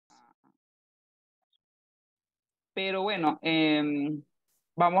Pero bueno,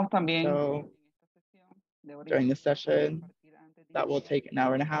 vamos también So during the session, that will take an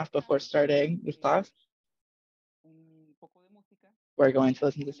hour and a half before starting this class. We're going to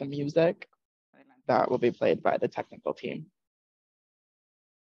listen to some music that will be played by the technical team.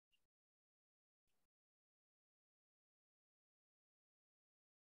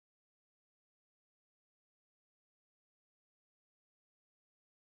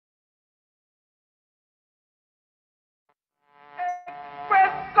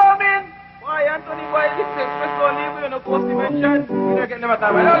 Why Anthony, why this express don't leave you no post dimension? You don't get never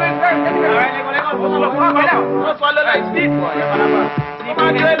time. Alright, let go. No swallow like stick, boy. Come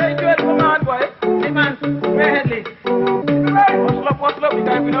on, Joel, come on, boy. Hey, man, where Headley? Hustle up,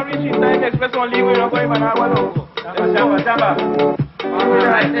 because if you don't reach in time, express don't leave you no going, man. I want to go. Jamba.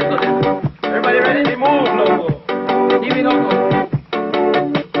 Alright, let's go then. Everybody ready? They move, logo. Give it up.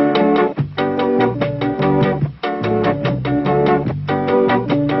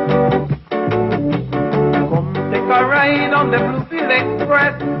 Ride on the Bluefield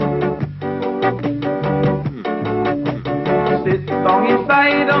Express. Sit down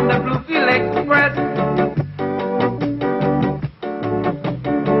inside on the Bluefield Express.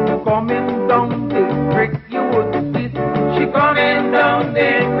 Coming down the creek, you would sit. She coming down the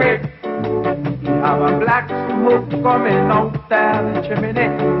creek. You have a black smoke coming out there the chimney.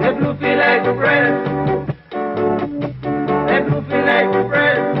 The Bluefield Express. The Bluefield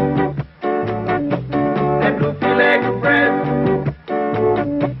Express. Express,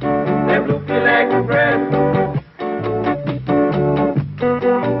 the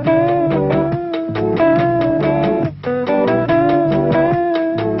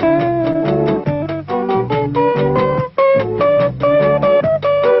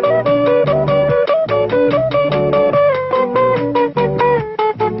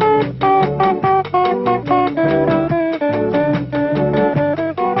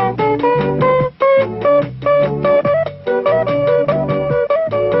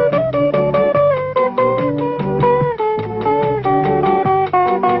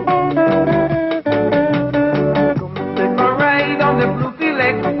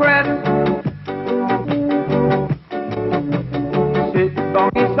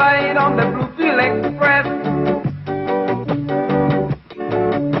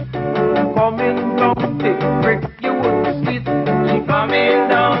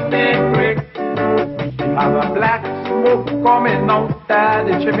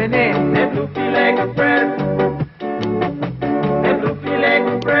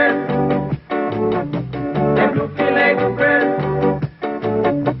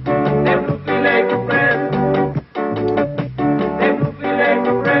Bluefield Express.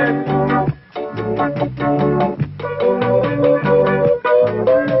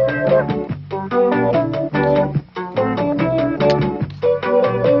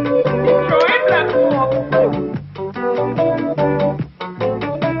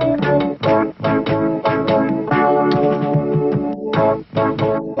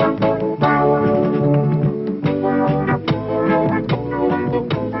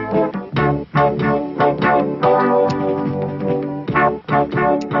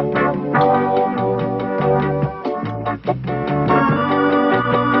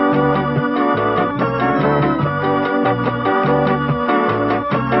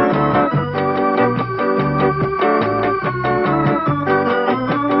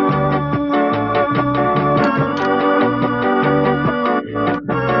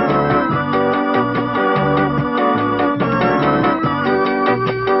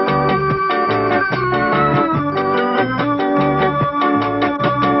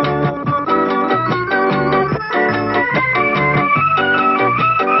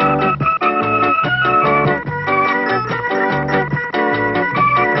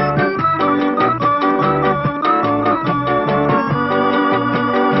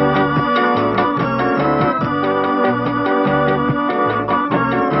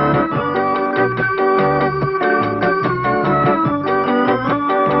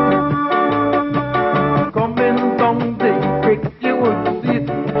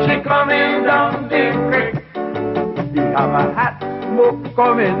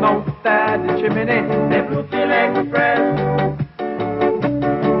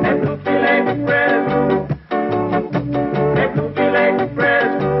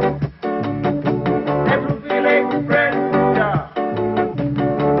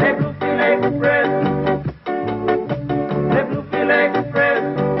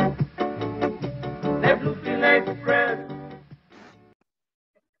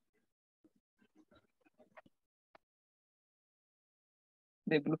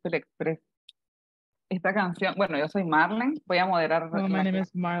 de Bluefield Express. esta canción, bueno, yo soy Marlene, voy a moderar. Hello, my name is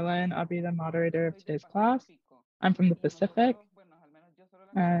Marlene. I'll be the moderator of today's class. I'm from the Pacific,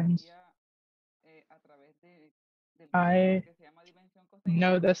 and I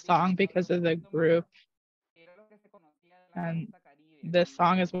know this song because of the group, and this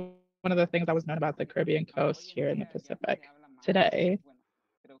song is one of the things that was known about the Caribbean coast here in the Pacific. Today,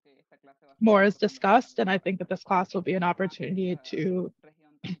 more is discussed, and I think that this class will be an opportunity to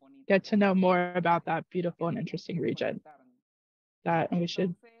get to know more about that beautiful and interesting region, and we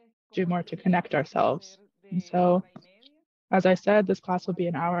should do more to connect ourselves. And so, as I said, this class will be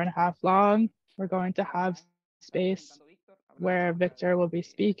an hour and a half long. We're going to have space where Victor will be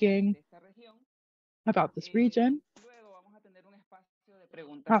speaking about this region.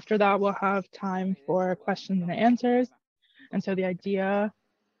 After that, we'll have time for questions and answers. And so the idea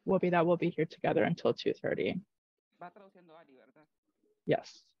will be that we'll be here together until 2:30.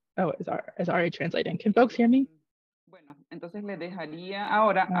 Yes. Oh, is Ari translating? Can folks hear me? And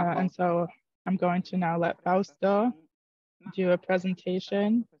so I'm going to now let Fausto do a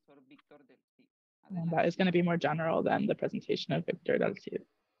presentation. And that is going to be more general than the presentation of Victor del Cid.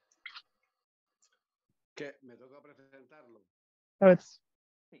 So it's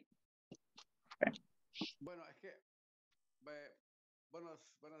okay.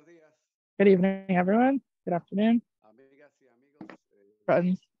 Good evening, everyone. Good afternoon.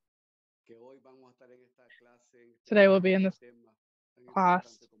 Friends. Today we'll be in this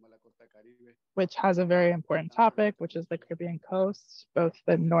class, which has a very important topic, which is the Caribbean coast, both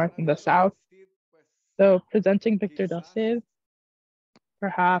the north and the south. So presenting Victor del Cid,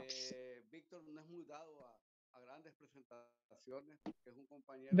 perhaps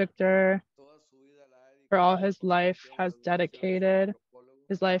Victor, for all his life, has dedicated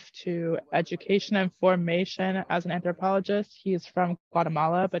his life to education and formation as an anthropologist. He's from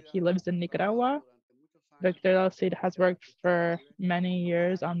Guatemala, but he lives in Nicaragua. Victor del Cid has worked for many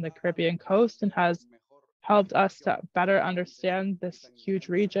years on the Caribbean coast and has helped us to better understand this huge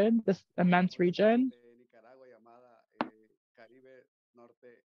region, this immense region.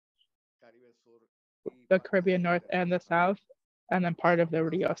 The Caribbean North and the South, and then part of the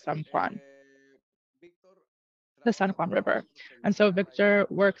Rio San Juan, the San Juan River. And so Victor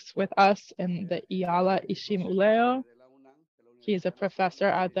works with us in the Iyala Ishimuleo. He's a professor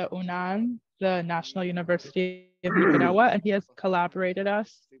at the UNAM, the National University of Nicaragua, and he has collaborated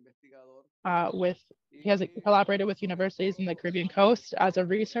with universities in the Caribbean coast as a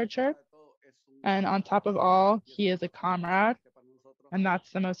researcher. And on top of all, he is a comrade, and that's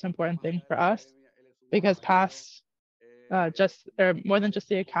the most important thing for us, because more than just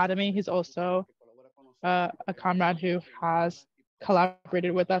the academy, he's also a comrade who has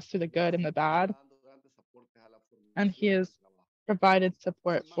collaborated with us through the good and the bad, and he has provided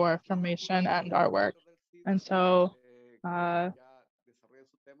support for formation and our work. And so, I'll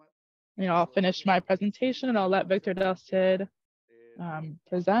finish my presentation and I'll let Victor del Cid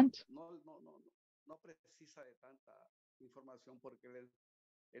present.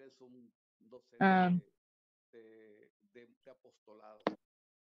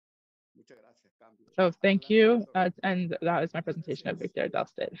 So thank you, and that is my presentation of Victor del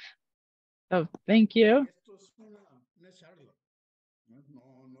Cid. So thank you.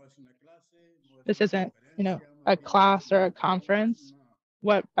 This isn't, a class or a conference.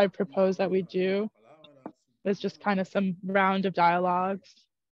 What I propose that we do is just kind of some round of dialogues,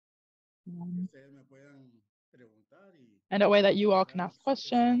 and a way that you all can ask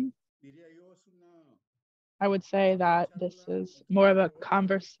questions. I would say that this is more of a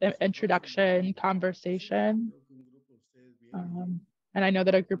introduction conversation. And I know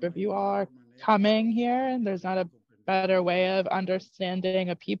that a group of you are coming here, and there's not a better way of understanding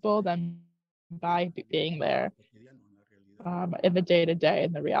a people than by being there in the day-to-day,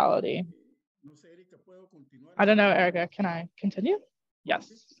 in the reality. I don't know, Erica, can I continue? Yes.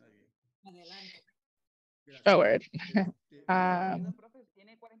 Forward.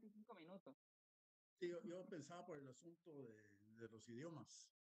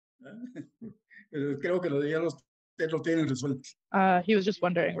 He was just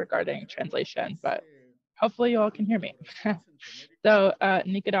wondering regarding translation, but hopefully you all can hear me. So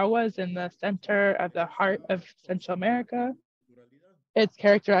Nicaragua is in the center of the heart of Central America. It's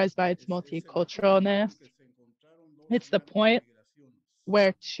characterized by its multiculturalness. It's the point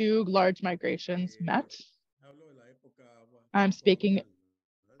where two large migrations met. I'm speaking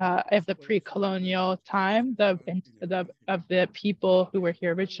of the pre-colonial time, of the people who were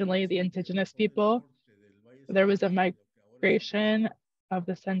here originally, the indigenous people. There was a migration of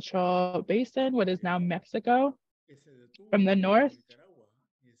the Central Basin, what is now Mexico, from the north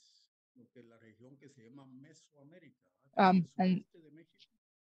And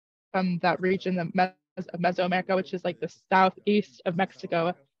from that region of Mesoamerica, which is like the southeast of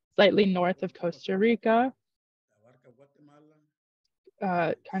Mexico, slightly north of Costa Rica,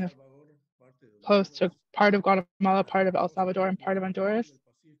 kind of close to part of Guatemala, part of El Salvador, and part of Honduras.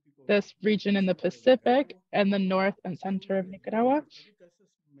 This region in the Pacific and the north and center of Nicaragua.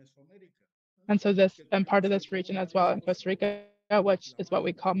 And so part of this region as well in Costa Rica, which is what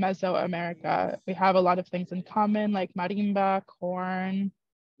we call Mesoamerica. We have a lot of things in common, like marimba, corn,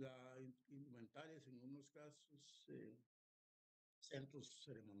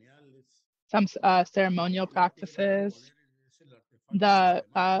 some ceremonial practices, the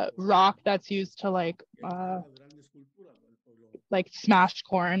rock that's used to like smash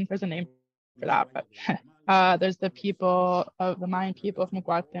corn. There's a name for that, but there's the people of the Mayan people from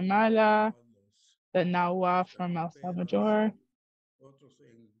Guatemala, the Nahua from El Salvador,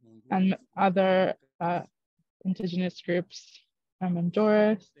 and other indigenous groups from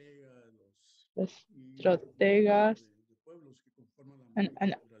Honduras, the Strotegas,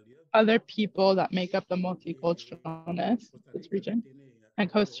 and other people that make up the multiculturalness of this region,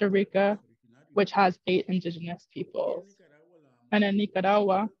 and Costa Rica, which has 8 indigenous peoples. And in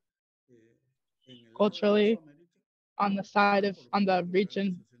Nicaragua, culturally, on the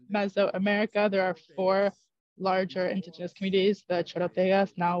region Mesoamerica, there are 4 larger indigenous communities: the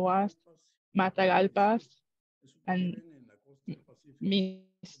Chorotegas, Nahuas, Matagalpas, and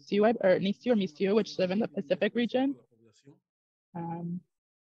Nisio, which live in the Pacific region.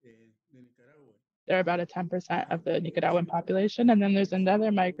 They're about 10% of the Nicaraguan population. And then there's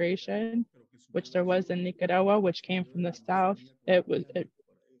another migration, which there was in Nicaragua, which came from the south. It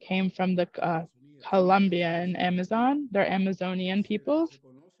came from the Colombian Amazon. They're Amazonian peoples.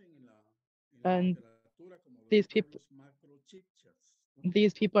 And these people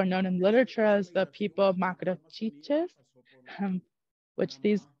are known in literature as the people of Macrochiches, which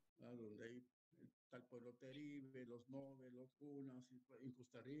there's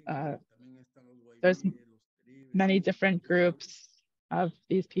many different groups of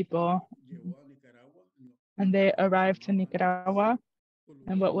these people, and they arrived to Nicaragua,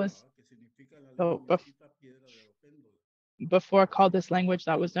 and what was before called this language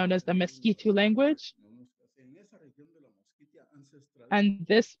that was known as the Mestizo language. And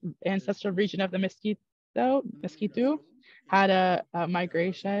this ancestral region of the Mestizo had a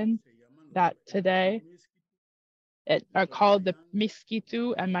migration that today are called the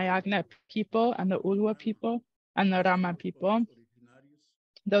Miskitu and Mayagna people, and the Ulua people, and the Rama people.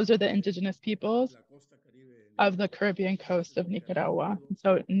 Those are the indigenous peoples of the Caribbean coast of Nicaragua.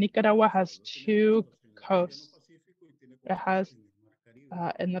 So Nicaragua has 2 coasts. It has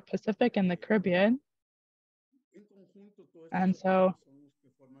in the Pacific and the Caribbean. And so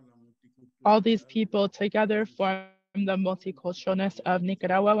all these people together form the multiculturalness of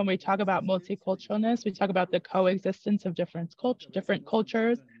Nicaragua. When we talk about multiculturalness, we talk about the coexistence of different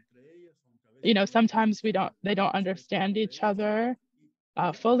cultures. Sometimes they don't understand each other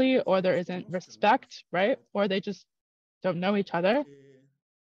fully, or there isn't respect, right? Or they just don't know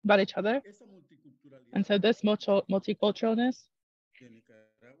about each other. And so this multiculturalness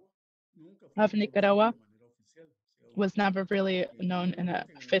of Nicaragua was never really known in an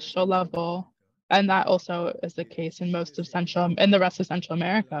official level. And that also is the case in the rest of Central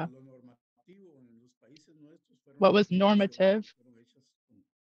America. What was normative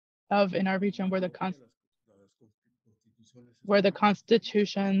in our region were the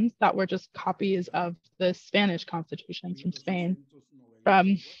constitutions that were just copies of the Spanish constitutions from Spain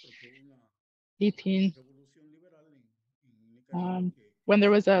from 18. When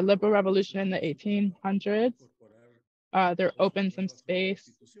there was a liberal revolution in the 1800s, there opened some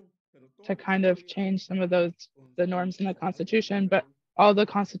space to kind of change some of the norms in the Constitution, but all the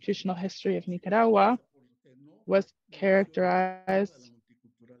constitutional history of Nicaragua was characterized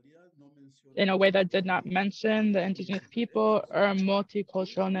in a way that did not mention the indigenous people or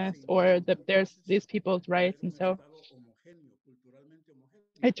multiculturalness or there's these people's rights. And so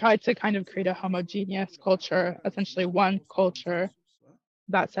it tried to kind of create a homogeneous culture, essentially one culture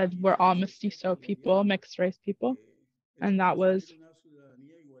that said we're all mestizo people, mixed race people. And that was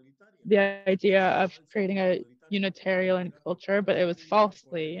the idea of creating a Unitarian culture, but it was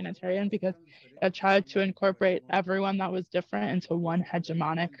falsely Unitarian because it tried to incorporate everyone that was different into one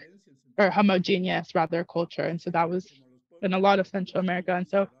hegemonic or homogeneous rather culture. And so that was in a lot of Central America. And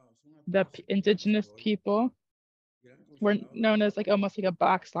so the indigenous people were known as almost like a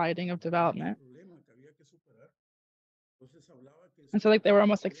backsliding of development. And so they were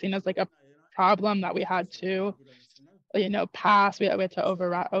almost seen as a problem that we had to pass. We had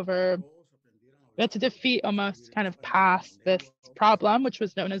to we had to defeat almost kind of pass this problem, which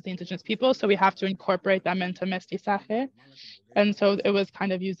was known as the indigenous people. So we have to incorporate them into mestizaje. And so it was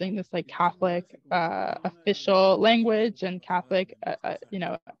kind of using this like Catholic official language and Catholic,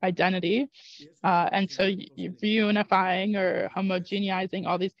 identity. And so reunifying or homogenizing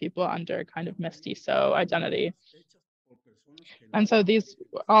all these people under kind of mestizo identity. And so these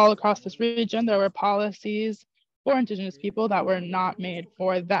all across this region, there were policies for indigenous people that were not made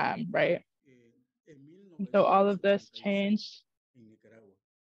for them, right? And so all of this changed.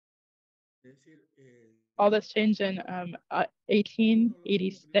 All this changed in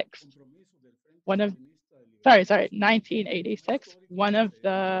 1886. 1986. One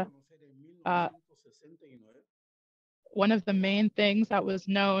of the main things that was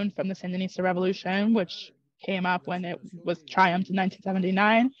known from the Sandinista Revolution, which came up when it was triumphed in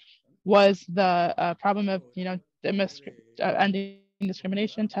 1979, was the problem of ending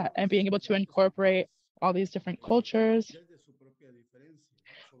discrimination and being able to incorporate all these different cultures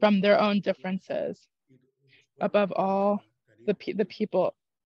from their own differences. Above all, the people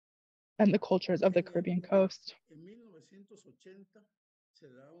and the cultures of the Caribbean coast.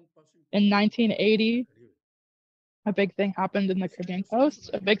 In 1980, a big thing happened in the Caribbean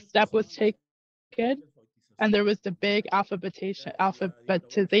coast. A big step was taken, and there was the big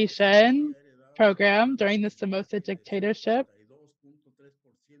alphabetization program during the Somoza dictatorship.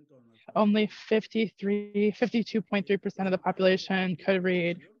 Only 52.3% of the population could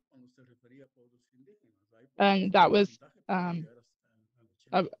read. And that was, so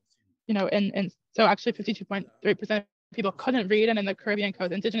actually 52.3% of people couldn't read. And in the Caribbean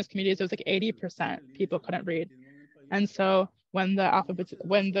coast, indigenous communities, it was like 80% people couldn't read. And so when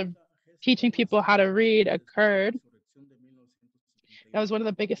the teaching people how to read occurred, that was one of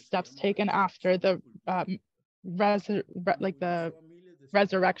the biggest steps taken after the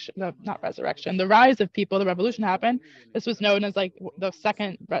the rise of people, the revolution happened. This was known as like the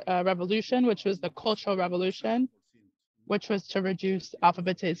second revolution, which was the cultural revolution, which was to reduce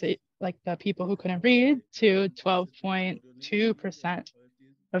alphabetization, like the people who couldn't read, to 12.2%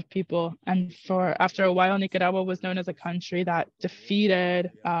 of people. And after a while, Nicaragua was known as a country that defeated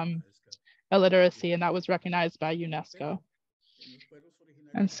illiteracy, and that was recognized by UNESCO.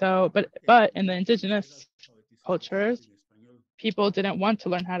 And so, but in the indigenous cultures, people didn't want to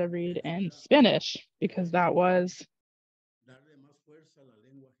learn how to read in Spanish because that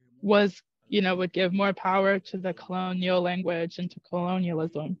would give more power to the colonial language and to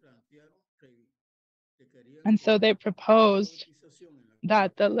colonialism. And so they proposed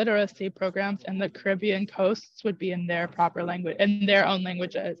that the literacy programs in the Caribbean coasts would be in their proper language, in their own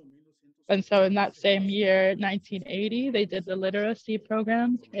languages. And so in that same year, 1980, they did the literacy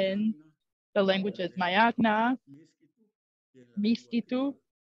programs in the languages Mayagna, Mistitu,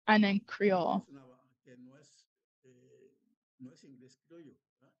 and in Creole.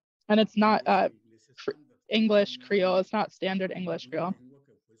 And it's not English Creole, it's not standard English Creole.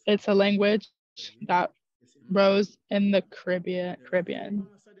 It's a language that rose in the Caribbean.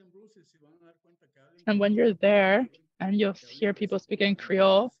 And when you're there and you'll hear people speaking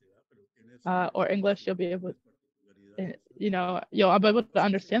Creole or English, you'll be able to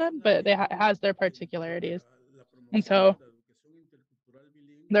understand them, but it has their particularities. And so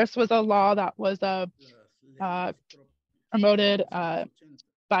this was a law that was promoted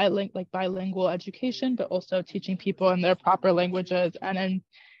bilingual education, but also teaching people in their proper languages. And in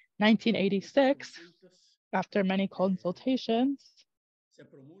 1986, after many consultations,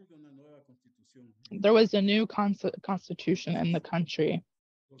 there was a new constitution in the country.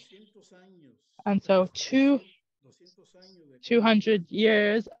 And so 200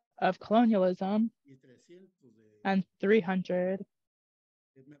 years of colonialism and 300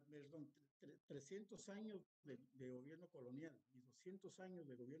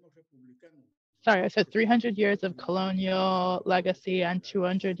 Sorry, I said 300 years of colonial legacy and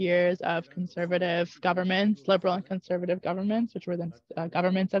 200 years of conservative governments, liberal and conservative governments, which were the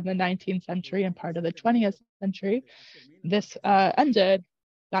governments of the 19th century and part of the 20th century.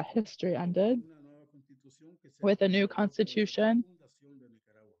 That history ended with a new constitution,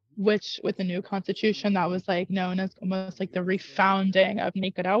 with a new constitution that was like known as almost like the refounding of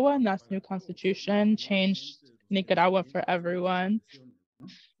Nicaragua. And that new constitution changed Nicaragua for everyone,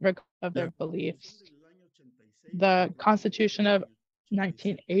 regardless of their beliefs. The Constitution of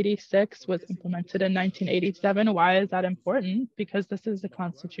 1986 was implemented in 1987. Why is that important? Because this is the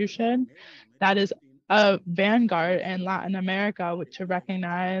Constitution that is a vanguard in Latin America to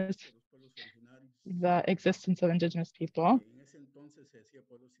recognize the existence of indigenous people.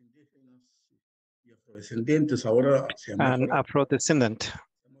 an Afro-descendant.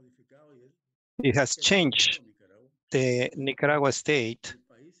 It has changed. The Nicaragua state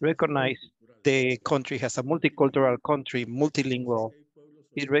recognized the country as a multicultural country, multilingual.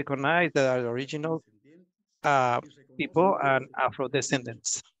 It recognized that are original people and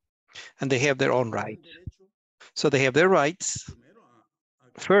Afro-descendants, and they have their own rights. So they have their rights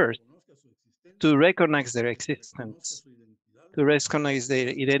first to recognize their existence, to recognize their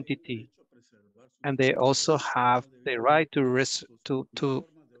identity, and they also have the right to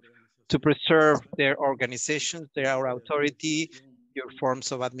preserve their organizations, their authority, your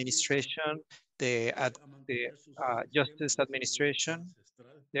forms of administration, the justice administration,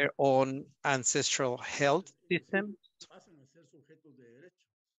 their own ancestral health system.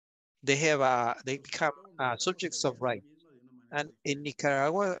 They become subjects of right. And in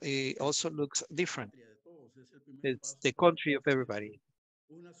Nicaragua, it also looks different. It's the country of everybody.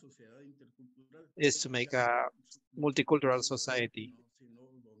 Is to make a multicultural society,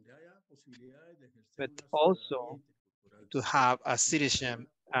 but also to have a citizen,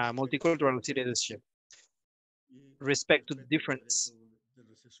 multicultural citizenship, respect to the difference.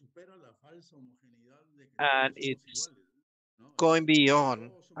 And it's going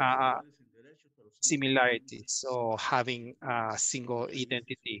beyond similarities or having a single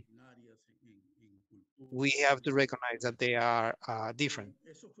identity. We have to recognize that they are different.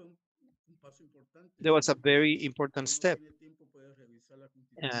 There was a very important step.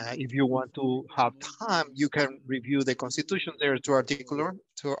 If you want to have time, you can review the Constitution. There are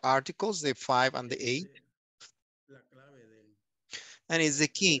two articles, the 5 and the 8. And it's the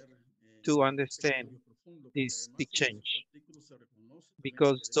key to understand this big change,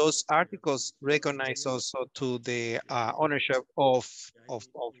 because those articles recognize also to the ownership of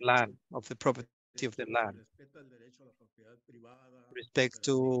land, of the property of the land, respect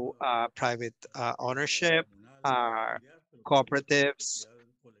to private ownership, cooperatives,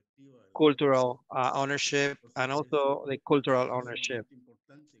 cultural ownership, and also the cultural ownership.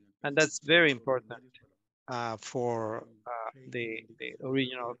 And that's very important for the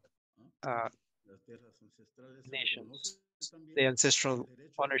original nations, the ancestral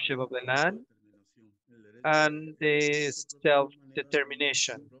ownership of the land, and the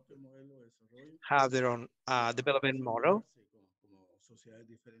self-determination, have their own development model,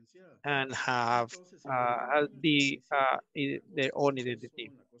 and have their own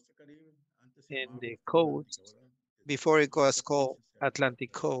identity. In the coast, before it was called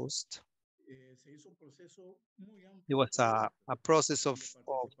Atlantic Coast, there was a process of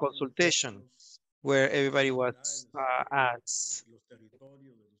consultation where everybody was asked,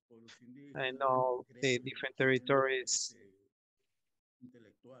 and all the different territories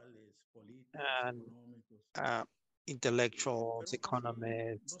and intellectuals,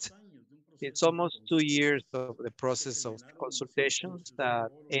 economists. It's almost 2 years of the process of consultations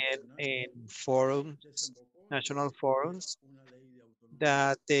that in forums, national forums,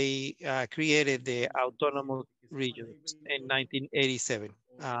 that they created the autonomous regions in 1987.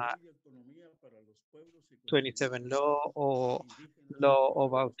 27 law or law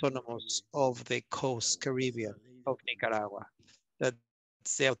of autonomous of the coast Caribbean of Nicaragua.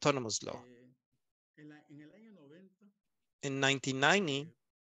 That's the autonomous law. In 1990,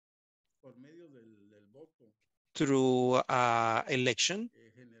 through election,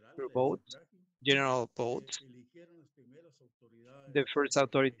 through votes, general votes, the first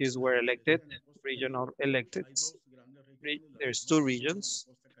authorities were elected, regional electeds. There's 2 regions,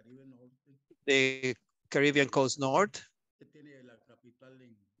 the Caribbean Coast North,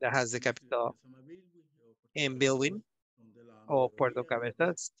 that has the capital in Bilwin or Puerto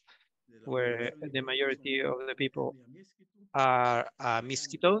Cabezas, where the majority of the people are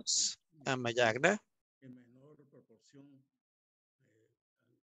Miskitos and Mayagna,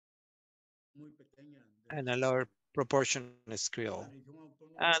 and a lower proportion is Creole.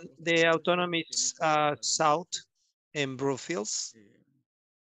 And the autonomy's south in Brookfields.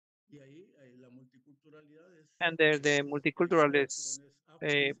 And there the multicultural is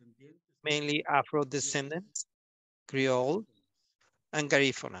mainly Afro-descendants, Creole, and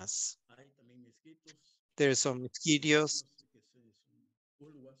Garifunas. There's some Mosquitios,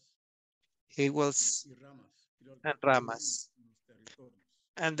 Iguals, and Ramas.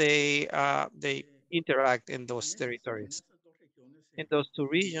 And they interact in those territories. In those 2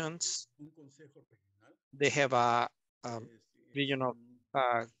 regions, they have a regional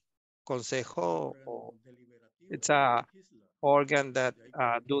consejo, or it's a organ that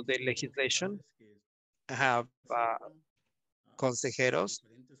do the legislation, have consejeros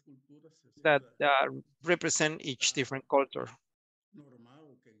that represent each different culture.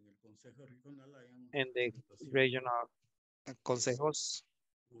 and the regional consejos.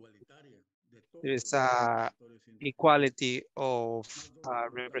 There is a equality of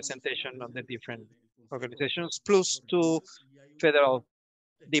representation of the different organizations, plus two federal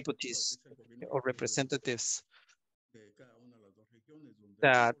deputies or representatives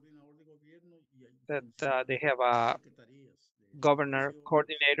that they have a governor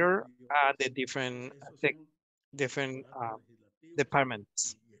coordinator and the different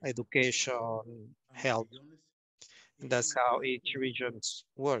departments, education, health. And that's how each regions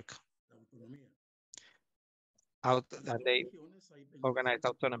work out, and they organize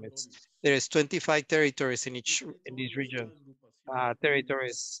autonomies. There is 25 territories in this region.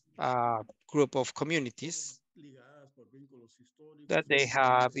 Territories, group of communities that they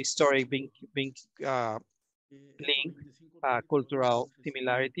have historic being linked, cultural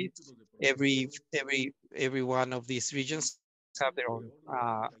similarities. Every one of these regions have their own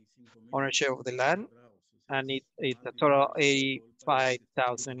ownership of the land, and it's a total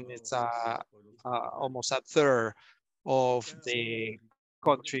 85,000. It's almost a third of the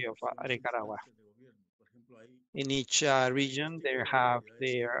country of Nicaragua. In each region, they have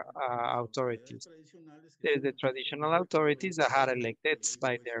their authorities. There's the traditional authorities that are elected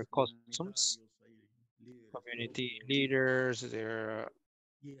by their customs, community leaders, their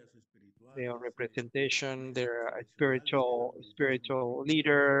representation, their spiritual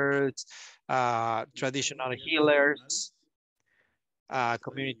leaders, traditional healers,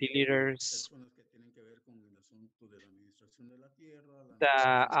 community leaders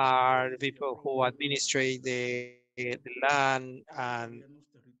that are the people who administrate the land and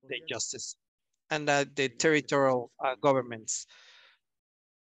the justice, and the territorial governments,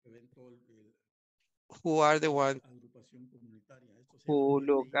 who are the ones who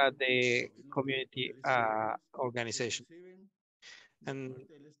look at the community organization, and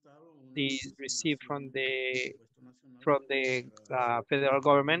they receive from the federal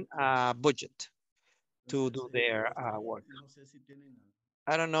government budget to do their work.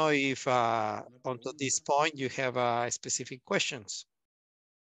 I don't know if until this point you have specific questions.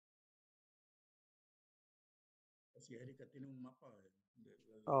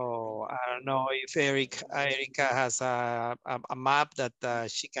 Oh, I don't know if Erica has a map that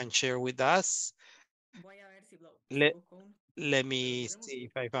she can share with us. Let, let me see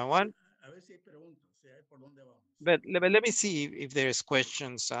if I found one. But let me see if there's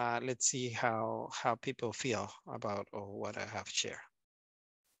questions. Let's see how people feel about what I have shared.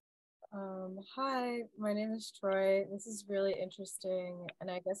 Hi, my name is Troy. This is really interesting. And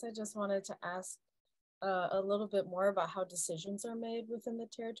I guess I just wanted to ask a little bit more about how decisions are made within the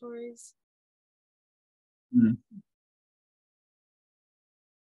territories. Mm.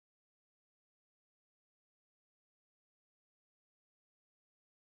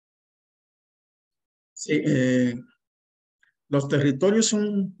 Sí, los territorios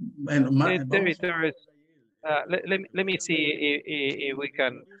son, bueno, The territories, let me see if we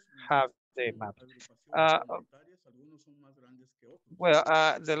can have the map. Well,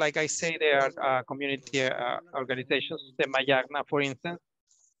 like I say, there are community organizations, the Mayagna, for instance,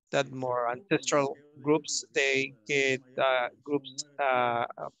 that more ancestral groups, they get groups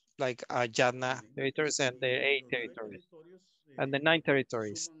like Yadna territories and the 8 territories and the 9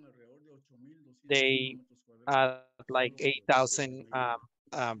 territories. They are like 8,000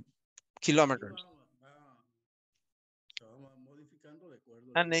 kilometers.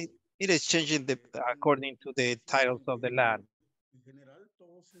 And it is changing according to the titles of the land.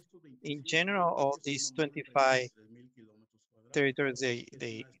 In general, all these 25 territories,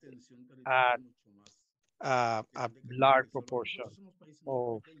 they add a large proportion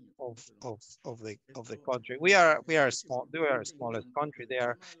of the country. We are small. We are the smallest country. They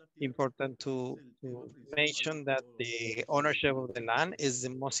are important to mention that the ownership of the land is the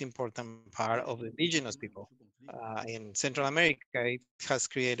most important part of the indigenous people. In Central America, it has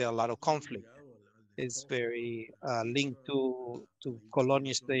created a lot of conflict. It's very linked to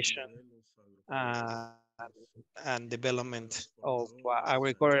colonization and, and development of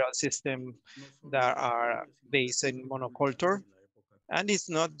agricultural system that are based in monoculture. And it's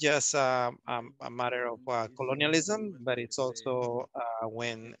not just a matter of colonialism, but it's also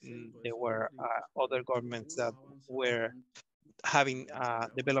when there were other governments that were having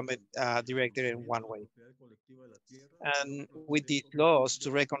development directed in one way. And with these laws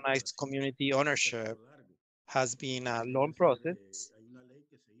to recognize community ownership has been a long process,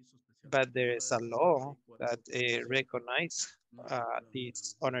 but there is a law that recognizes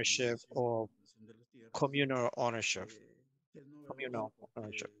this ownership of communal ownership. Communal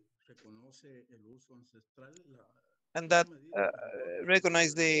ownership. And that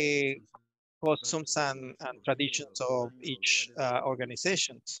recognize the customs and traditions of each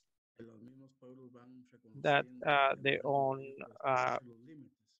organizations that they own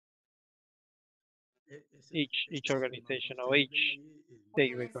each organization or each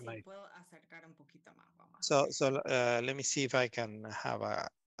they recognize. So let me see if I can have a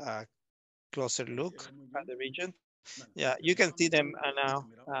closer look at the region. Yeah, you can see them now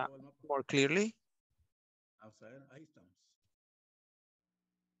more clearly.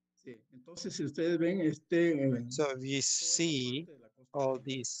 Entonces, si ustedes ven So if you see all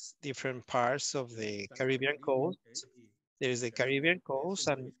these different parts of the Caribbean coast, there is the Caribbean coast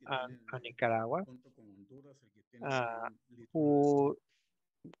and Nicaragua, who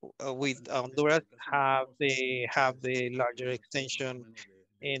with Honduras have the larger extension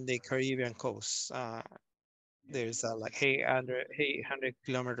in the Caribbean coast. There's like 800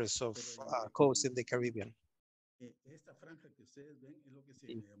 kilometers of coast in the Caribbean.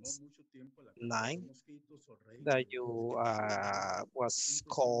 This line that you was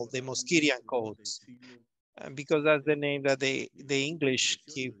called the Mosquitian coast, because that's the name that the English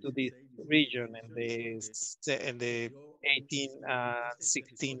give to this region in the 18th and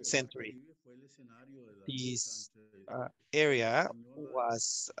 16th century. This area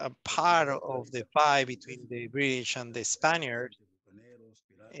was a part of the fight between the British and the Spaniards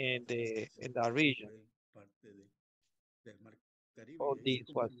in that region. All this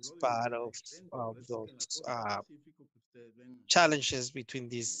was part of those challenges between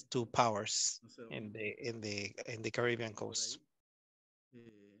these two powers in the Caribbean coast.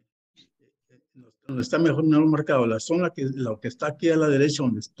 donde está mejor no marcado, la zona que lo que está aquí a la derecha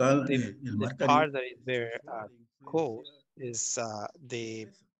donde está el mar The part that is there coast is the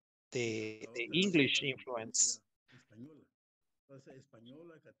English influence,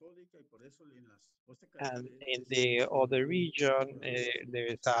 and in the other region there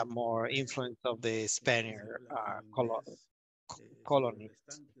is more influence of the Spaniard colonists.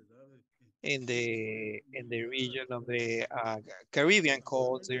 In the region of the Caribbean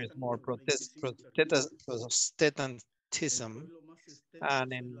coast, there is more Protestantism,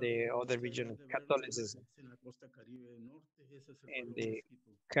 and in the other region, Catholicism. In the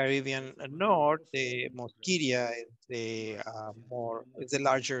Caribbean north, the Mosquitia is the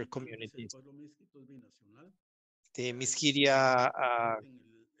larger community. The Mosquitia,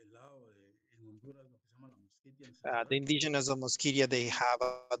 the indigenous of Mosquitia, they have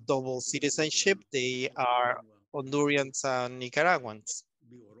a double citizenship. They are Hondurans and Nicaraguans.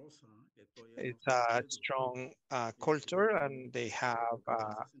 It's a strong culture, and they have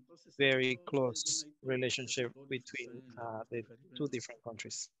a very close relationship between the two different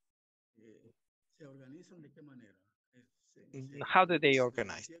countries. How do they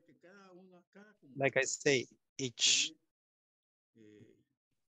organize? Like I say, each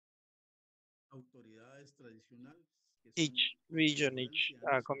region, each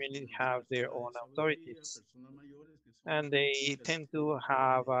community have their own authorities, and they tend to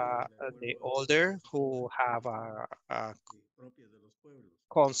have the older who have a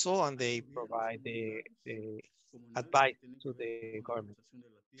consul, and they provide the advice to the government.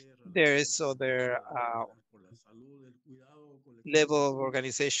 There is other level of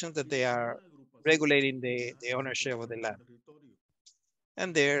organization that they are regulating the ownership of the land.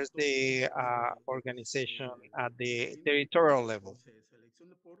 And there's the organization at the territorial level.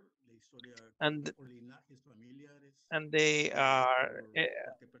 And they are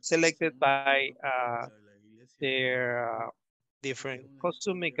selected by their different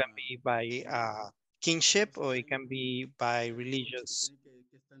costume. It can be by kingship, or it can be by religious.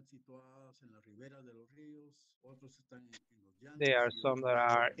 There are some that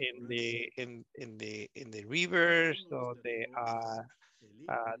are in the rivers, so they are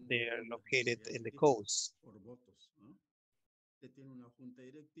located in the coast.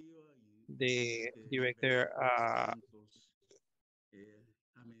 The director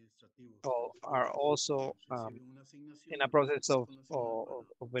are also in a process of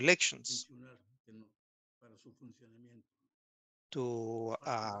elections to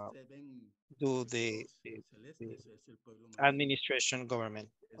do the administration government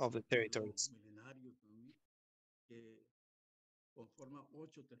of the territories.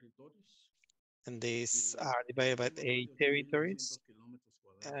 And these are divided by 8 territories,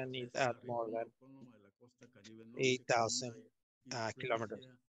 and it adds more than 8,000 kilometers.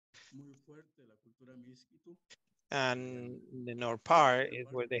 And the north part is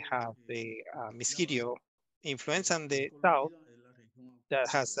where they have the Mosquito influence, and the south that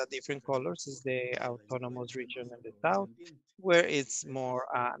has different colors is the autonomous region in the south, where it's more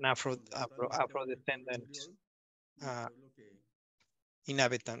an Afro-descendant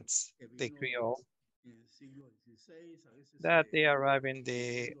inhabitants, the Creole, that they arrived in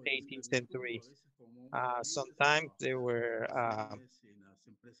the 18th century. Sometimes they were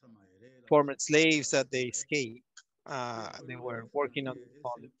former slaves that they escaped. They were working on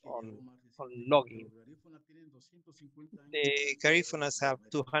logging. The Garifunas have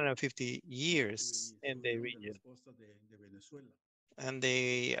 250 years in the region, and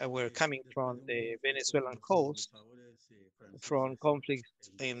they were coming from the Venezuelan coast, from conflicts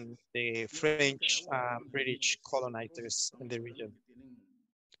in the French, British colonizers in the region.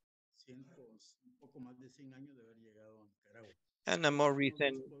 And a more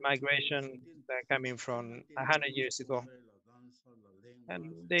recent migration that coming from 100 years ago.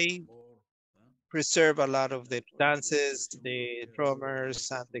 And they preserve a lot of the dances, the drummers,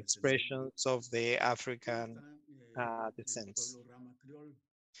 and the expressions of the African descents.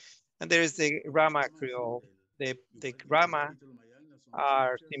 And there is the Rama Creole. The Rama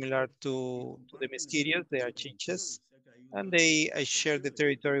are similar to the Mesquitios, they are Chinches, and they share the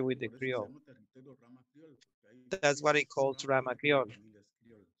territory with the Creole. That's what it calls Rama Creole,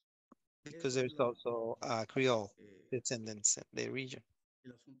 because there's also Creole descendants in the region.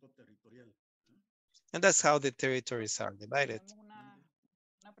 And that's how the territories are divided.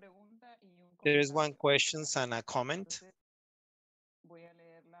 There is one question and a comment.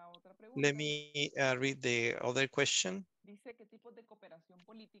 Let me read the other question.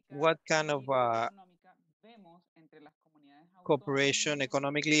 What kind of cooperation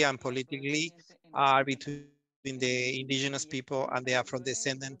economically and politically are between the indigenous people and the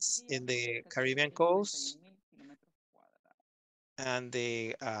Afro-descendants in the Caribbean coast? And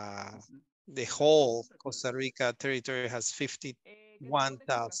the whole Costa Rica territory has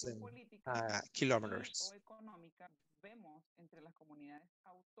 51,000 kilometers.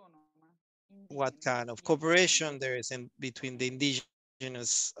 What kind of cooperation there is in between the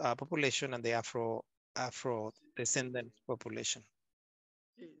indigenous population and the Afro-descendant population?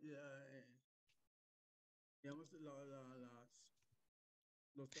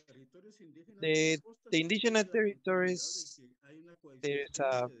 The, the indigenous territories, there's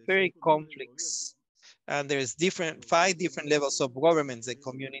very conflicts, and there's five different levels of governments: the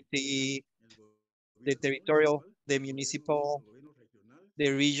community, the territorial, the municipal,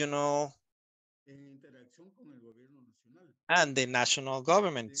 the regional, and the national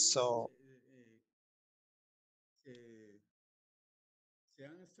government. So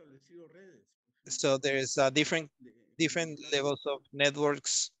there's different levels of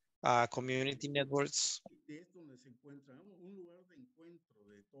networks, community networks,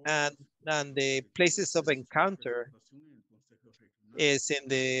 and the places of encounter is in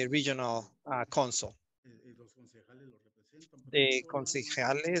the regional council. The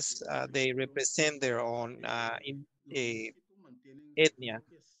concejales, they represent their own ethnia.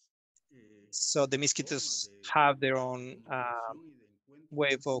 So the Miskitos have their own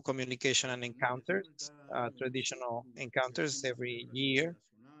way of communication and encounters, traditional encounters every year.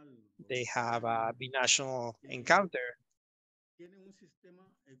 They have a binational encounter,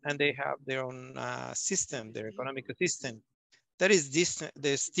 and they have their own system, their economic system. That is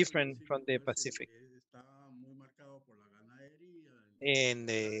that's different from the Pacific. In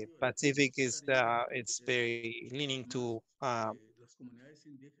the Pacific is it's very leaning to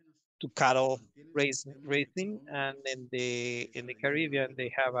cattle raising, and in the Caribbean they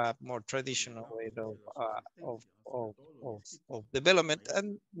have a more traditional way of development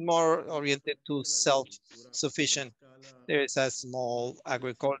and more oriented to self-sufficient. There is a small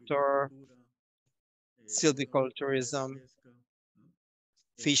agriculture, silviculturism,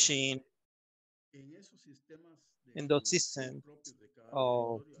 fishing. In those systems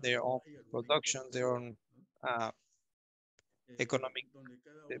of their own production, their own economic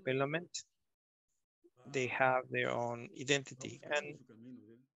development, they have their own identity, and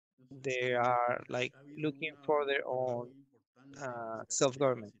they are like looking for their own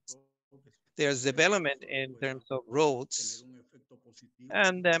self-government. There's development in terms of roads,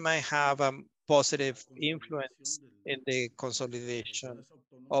 and they might have a positive influence in the consolidation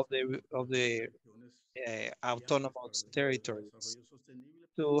of the autonomous territories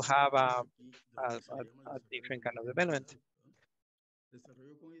to have a different kind of development.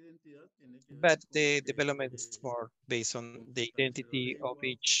 But the development is more based on the identity of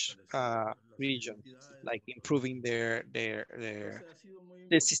each region, like improving the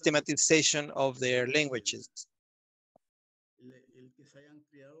systematization of their languages.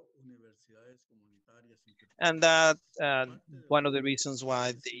 And that one of the reasons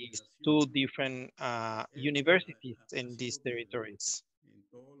why these two different universities in these territories.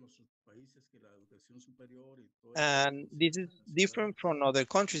 And this is different from other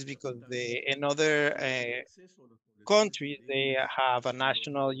countries because in other countries, they have a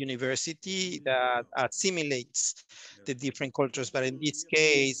national university that assimilates the different cultures. But in this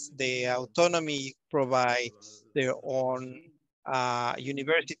case, the autonomy provides their own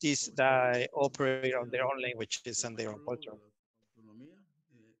universities that operate on their own languages and their own culture.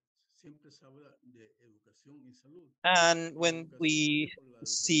 And when we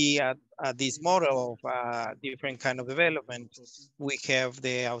see this model of different kind of development, we have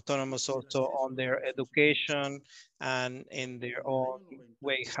the autonomous also on their education and in their own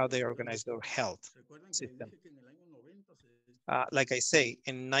way how they organize their health system. Like I say,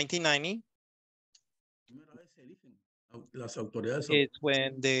 in 1990, it's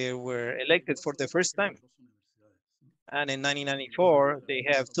when they were elected for the first time. And in 1994, they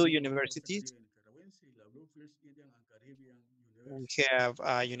have two universities. We have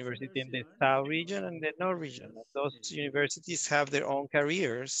a university in the South region and the North region. Those universities have their own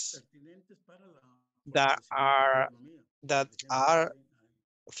careers that are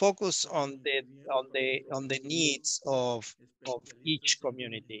focused on the needs of each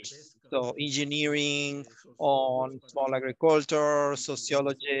community. So engineering, on small agriculture,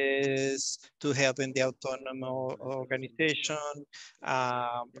 sociologists to help in the autonomous organization,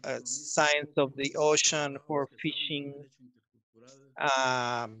 science of the ocean for fishing,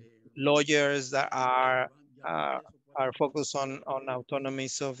 lawyers that are focused on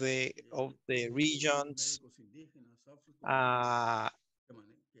autonomies of the regions,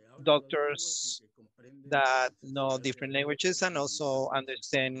 doctors that know different languages and also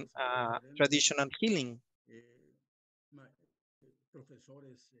understand traditional healing,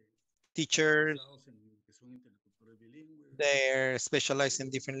 teachers, they're specialized in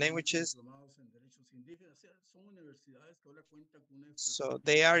different languages. So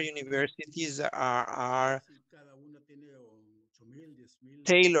they are universities that are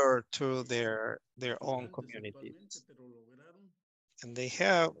tailored to their own communities. And they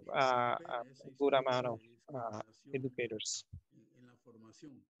have a good amount of educators.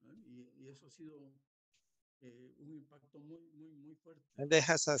 And that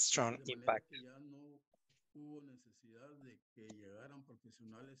has a strong impact.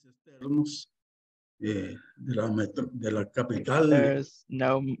 There's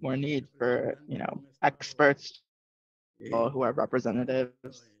no more need for, experts who are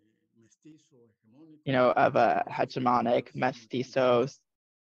representatives, of a hegemonic mestizo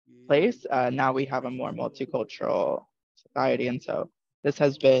place. Now we have a more multicultural society. And so this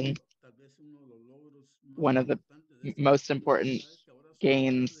has been one of the most important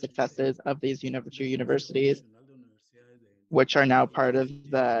gains, successes of these universities, which are now part of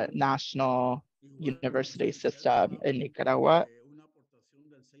the national university system in Nicaragua.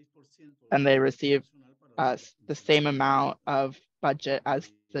 And they receive the same amount of budget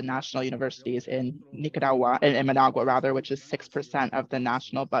as the national universities in Nicaragua, in Managua rather, which is 6% of the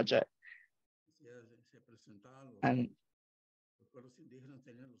national budget. And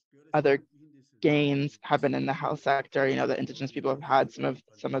other gains have been in the health sector. The indigenous people have had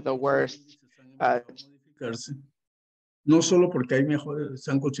some of the worst. No solo porque hay mejores,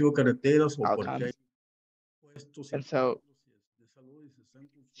 se han construido carreteras o porque hay puestos and so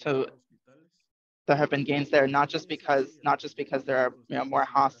there have been gains there, not just because there are more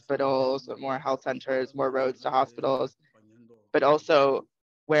hospitals, more health centers, more roads to hospitals, but also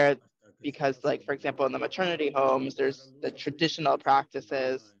because like, for example, in the maternity homes, there's the traditional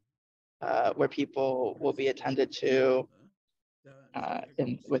practices where people will be attended to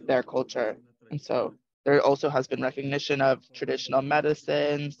with their culture. And so there also has been recognition of traditional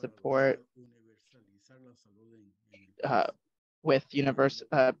medicine, support with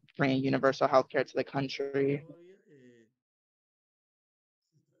bringing universal healthcare to the country.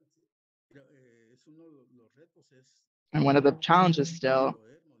 And one of the challenges still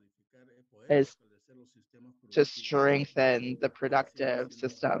is to strengthen the productive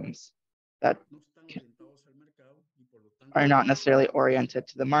systems that are not necessarily oriented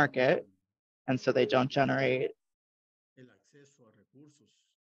to the market, and so they don't generate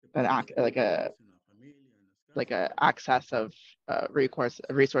like a access of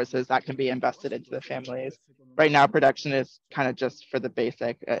resources that can be invested into the families. Right now, production is kind of just for the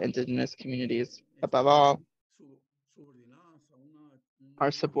basic indigenous communities. Above all,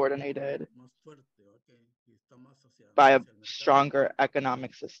 are subordinated by a stronger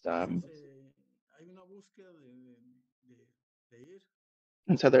economic system.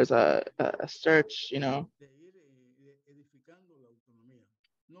 And so there's a search,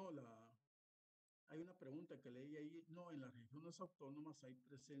 Hay una pregunta que leí ahí, no, en las regiones autónomas hay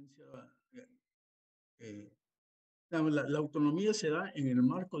presencia La autonomía se da en el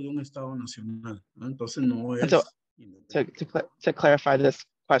marco de un Estado nacional, ¿no? Entonces no And es... so to clarify this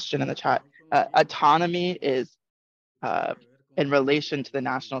question in the chat, autonomy is in relation to the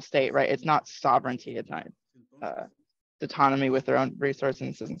national state, right? It's not sovereignty, it's not autonomy with their own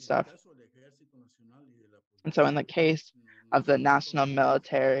resources and stuff. And so in the case of the national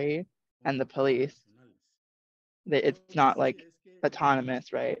military and the police, it's not like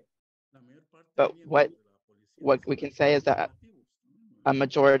autonomous, right? But what we can say is that a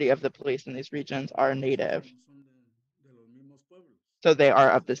majority of the police in these regions are native. So they are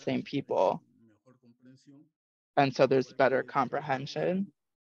of the same people. And so there's better comprehension.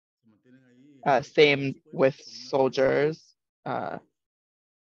 Same with soldiers.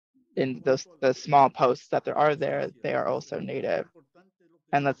 In the small posts that there are there, they are also native.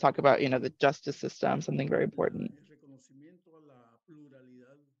 And let's talk about, the justice system, something very important.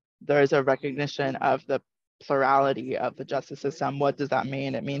 There is a recognition of the plurality of the justice system. What does that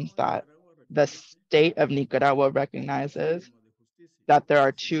mean? It means that the state of Nicaragua recognizes that there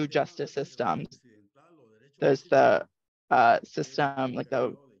are two justice systems. There's the system, like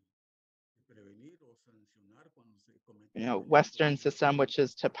the Western system, which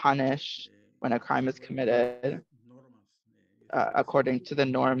is to punish when a crime is committed according to the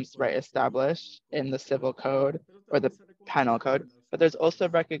norms, right, established in the civil code or the penal code. But there's also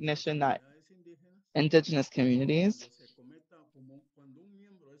recognition that indigenous communities,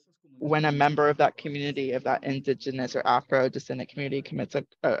 when a member of that community, of that indigenous or Afro-descendant community commits a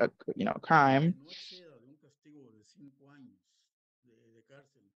crime,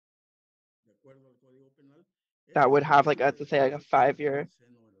 that would have let's say a 5-year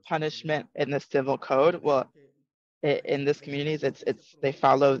punishment in the civil code. Well, in this communities, it's they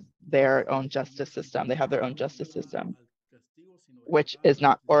follow their own justice system. They have their own justice system, which is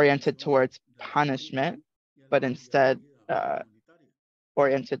not oriented towards punishment, but instead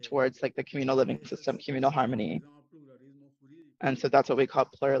oriented towards the communal living system, communal harmony. And so that's what we call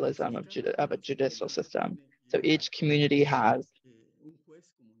pluralism of a judicial system. So each community has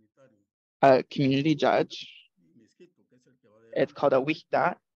a community judge. It's called a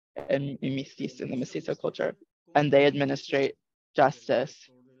wihta in the Mestizo culture, and they administrate justice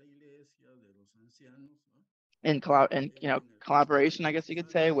in collaboration, I guess you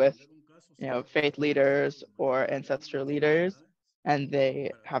could say, with faith leaders or ancestral leaders, and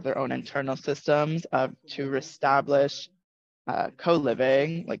they have their own internal systems to establish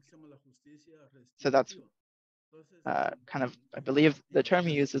co-living. So that's kind of, I believe the term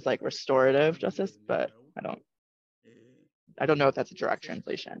he uses restorative justice, but I don't know if that's a direct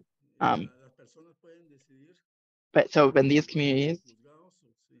translation. But so in these communities,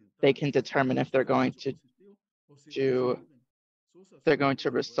 they can determine if they're going to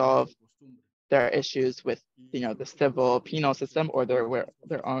resolve their issues with the civil penal system or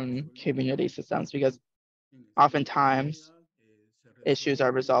their own community systems, because oftentimes issues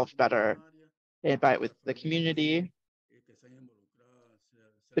are resolved better with the community,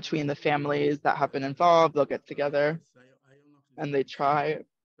 between the families that have been involved. They'll get together and they try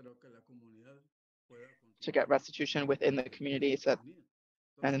to get restitution within the community,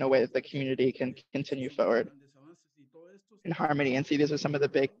 and in a way that the community can continue forward in harmony. And see, these are some of the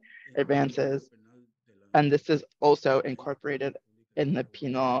big advances. And this is also incorporated in the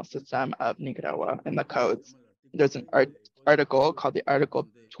penal system of Nicaragua, in the codes. There's an article called the Article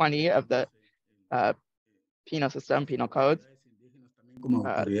 20 of the penal system, penal codes.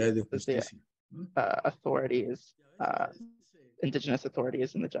 The authorities, indigenous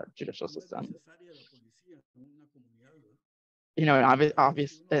authorities in the judicial system. And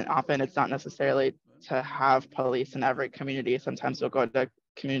often it's not necessarily to have police in every community. Sometimes you'll go to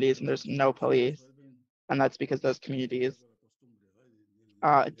communities and there's no police, and that's because those communities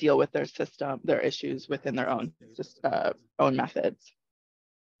deal with their system, their issues within their own methods.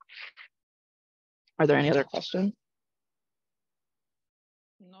 Are there any other questions?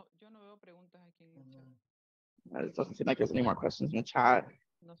 No, yo no veo preguntas aquí en el chat. It doesn't seem like there's any more questions in the chat.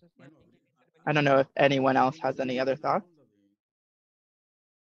 I don't know if anyone else has any other thoughts.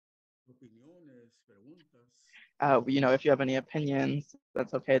 If you have any opinions,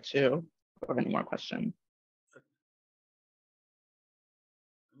 that's okay too, or any more questions.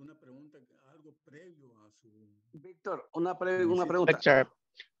 Victor, una pregunta. Victor,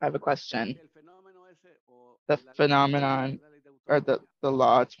 I have a question. The phenomenon, or the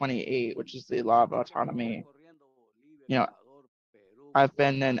law 28, which is the law of autonomy. I've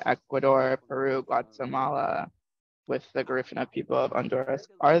been in Ecuador, Peru, Guatemala with the Garifuna people of Honduras.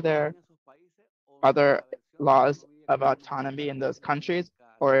 Are there other laws of autonomy in those countries,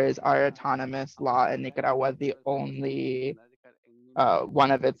 or is our autonomous law in Nicaragua the only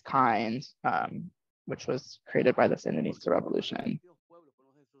one of its kind, which was created by the Sandinista Revolution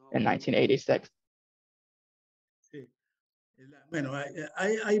in 1986? Bueno,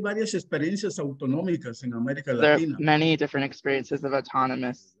 hay varias experiencias autonómicas en América There are Latina. many different experiences of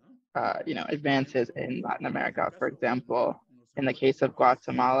autonomous, advances in Latin America. For example, in the case of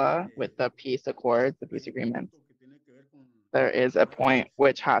Guatemala, with the peace accords, the peace agreements, there is a point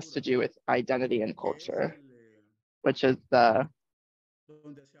which has to do with identity and culture, which is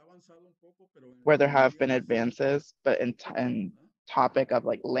where there have been advances, but in topic of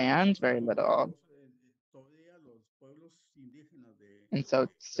like land, very little. And so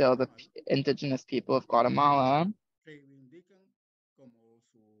still the indigenous people of Guatemala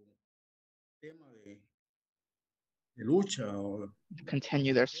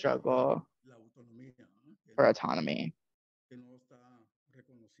continue their struggle for autonomy,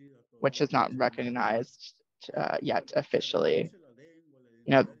 which is not recognized yet officially.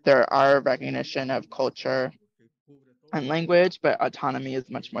 You know, there are recognition of culture and language, but autonomy is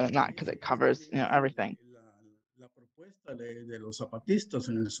much more than that because it covers, you know, everything.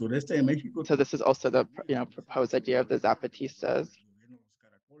 So this is also the, you know, proposed idea of the Zapatistas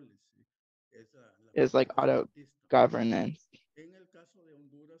is like auto governance,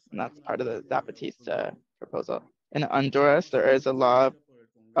 and that's part of the Zapatista proposal. In Honduras, there is a law of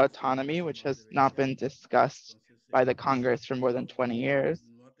autonomy which has not been discussed by the Congress for more than 20 years,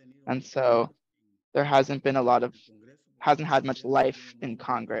 and so there hasn't had much life in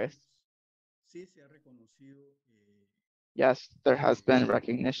Congress. Yes, there has been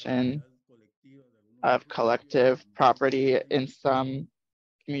recognition of collective property in some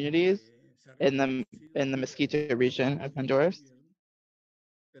communities in the Mosquito region of Honduras.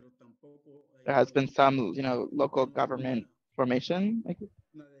 There has been some, you know, local government formation,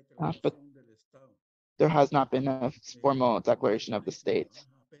 but there has not been a formal declaration of the state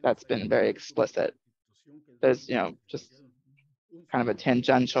that's been very explicit. There's, you know, just kind of a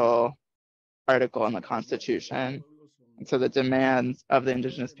tangential article in the Constitution. And so the demands of the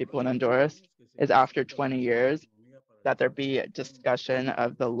indigenous people in Honduras is after 20 years that there be a discussion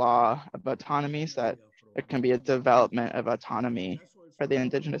of the law of autonomy so that there can be a development of autonomy for the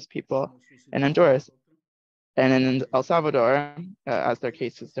indigenous people in Honduras. And in El Salvador, as their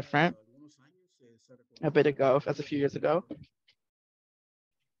case is different, as a few years ago,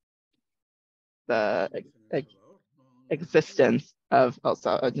 the existence of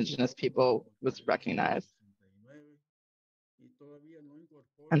indigenous people was recognized.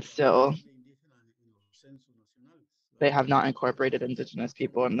 And still, they have not incorporated indigenous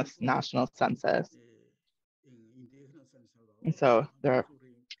people in this national census. And so there are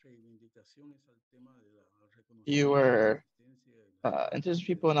fewer indigenous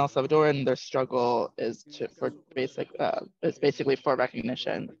people in El Salvador, and their struggle is basically for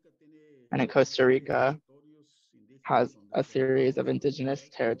recognition. And in Costa Rica has a series of indigenous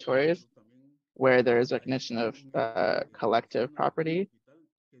territories where there is recognition of collective property.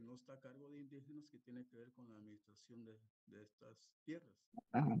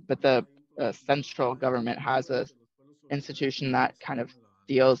 But the central government has a institution that kind of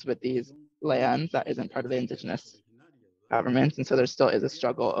deals with these lands that isn't part of the indigenous governments. And so there still is a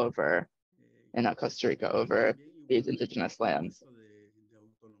struggle in Costa Rica over these indigenous lands.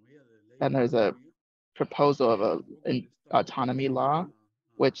 And there's a proposal of an autonomy law,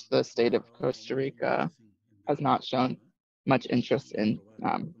 which the state of Costa Rica has not shown much interest in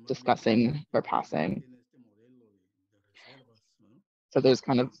discussing or passing. So there's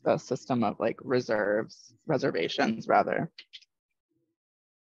kind of a system of like reservations rather.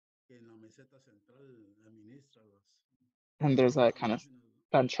 And there's a kind of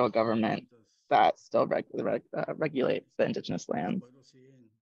central government that still regulates the indigenous lands,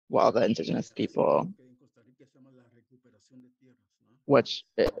 while the indigenous people, but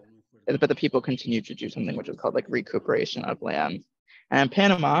the people continue to do something which is called like recuperation of land. And in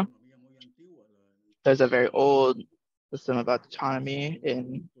Panama, there's a very old system of autonomy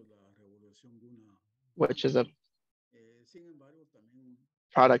which is a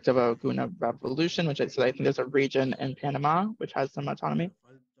product of a Guna revolution, so I think there's a region in Panama which has some autonomy,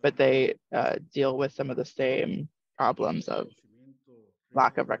 but they deal with some of the same problems of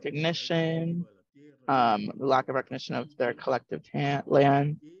lack of recognition, lack of recognition of their collective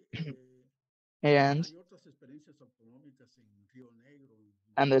land,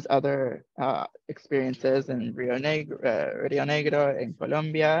 and there's other experiences in Rio Negro, in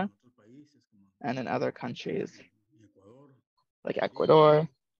Colombia, and in other countries like Ecuador,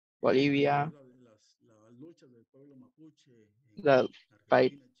 Bolivia. The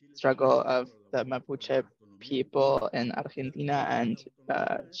fight struggle of the Mapuche people in Argentina and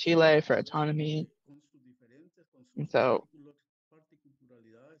Chile for autonomy. And so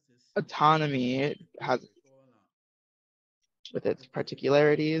autonomy has, with its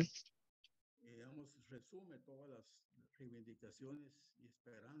particularities,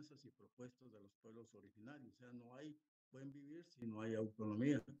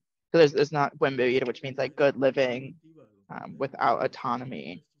 so there's not buen vivir, which means like good living without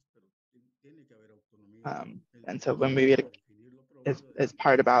autonomy. And so buen vivir is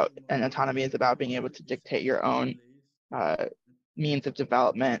part about, and autonomy is about being able to dictate your own means of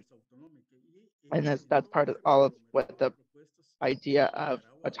development. And that's part of all of what the idea of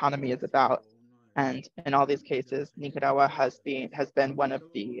autonomy is about. And in all these cases, Nicaragua has been one of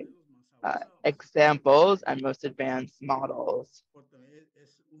the examples and most advanced models.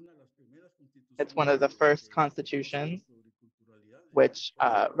 It's one of the first constitutions which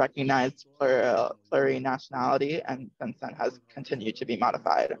recognized plurinationality, and since then has continued to be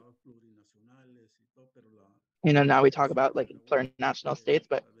modified. Now we talk about like plurinational states,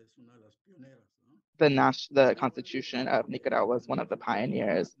 but the Constitution of Nicaragua was one of the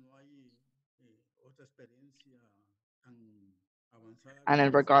pioneers. And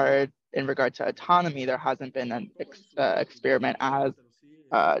in regard to autonomy, there hasn't been an experiment as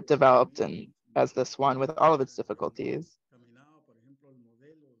developed and as this one, with all of its difficulties.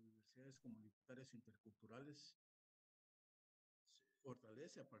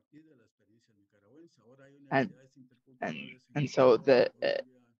 And so the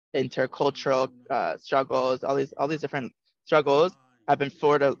intercultural struggles, all these different struggles have been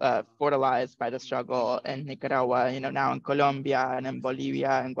fertilized by the struggle in Nicaragua, now in Colombia and in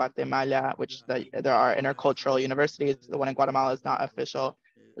Bolivia and Guatemala, which there are intercultural universities. The one in Guatemala is not official.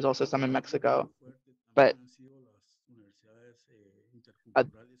 There's also some in Mexico, but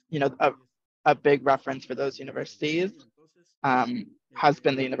a big reference for those universities has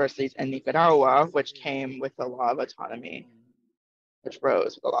been the universities in Nicaragua, which came with the law of autonomy, which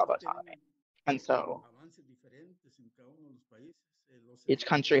rose with the law of autonomy. And so each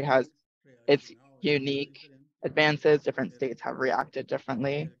country has its unique advances. Different states have reacted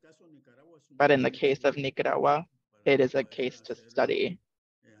differently. But in the case of Nicaragua, it is a case to study.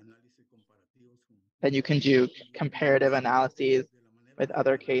 And you can do comparative analyses with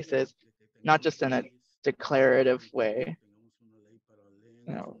other cases, not just in a declarative way.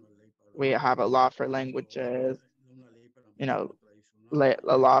 We have a law for languages, a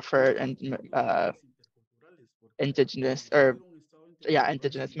law for indigenous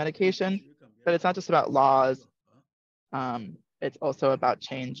medication, but it's not just about laws. It's also about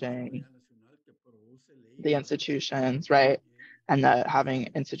changing the institutions, right? And having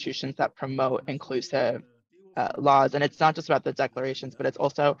institutions that promote inclusive laws. And it's not just about the declarations, but it's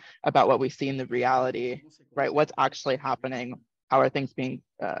also about what we see in the reality, right? What's actually happening? How are things being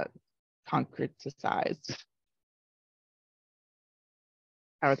concretized?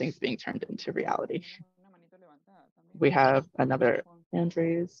 How are things being turned into reality? We have another hand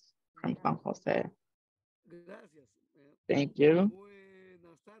raised from Juan Jose. Thank you.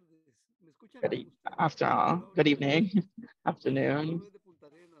 Good evening, afternoon.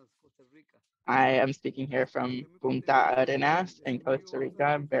 I am speaking here from Punta Arenas in Costa Rica.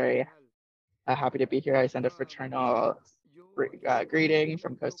 I'm very happy to be here. I send a fraternal greeting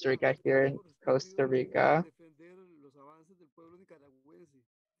from Costa Rica here in Costa Rica.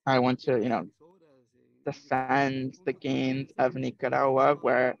 I want to, defend the gains of Nicaragua,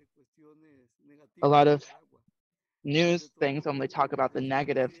 where a lot of news things only talk about the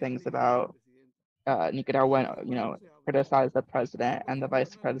negative things about Nicaragua, criticize the president and the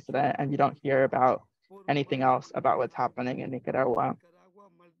vice president, and you don't hear about anything else about what's happening in Nicaragua.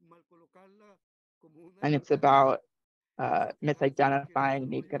 And it's about misidentifying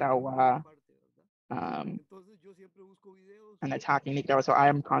Nicaragua and attacking Nicaragua. So I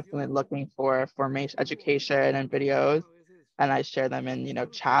am constantly looking for formation, education, and videos, and I share them in,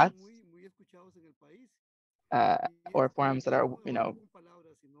 chats or forums that are,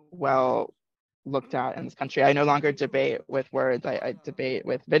 well looked at in this country. I no longer debate with words, I debate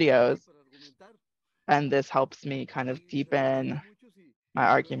with videos. And this helps me kind of deepen my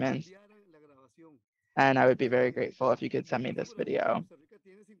arguments. And I would be very grateful if you could send me this video.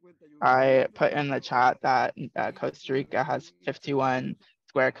 I put in the chat that Costa Rica has 51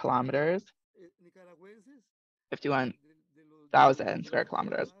 square kilometers, 51,000 square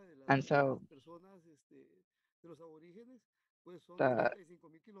kilometers. And so the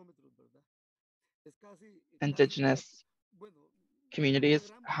indigenous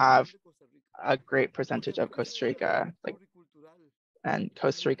communities have a great percentage of Costa Rica, like and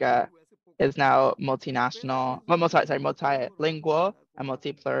Costa Rica is now multinational, well, multilingual and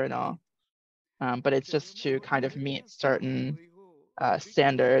multi-plurilingual. But it's just to kind of meet certain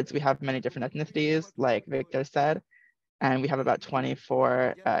standards. We have many different ethnicities, like Victor said, and we have about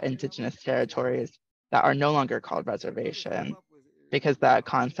 24 indigenous territories that are no longer called reservation because that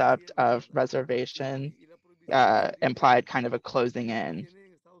concept of reservation implied kind of a closing in.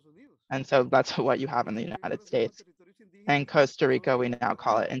 And so that's what you have in the United States. In Costa Rica, we now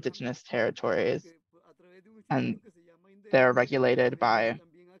call it indigenous territories, and they're regulated by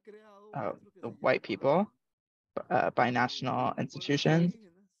the white people, by national institutions.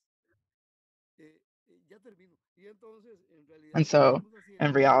 And so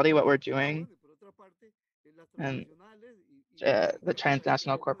in reality, what we're doing, and the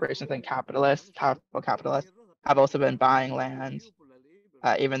transnational corporations and capitalists, powerful capitalists, have also been buying land,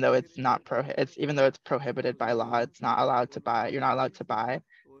 even though it's not even though it's prohibited by law. It's not allowed to buy. You're not allowed to buy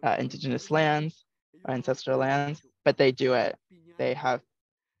indigenous lands or ancestral lands, but they do it. They have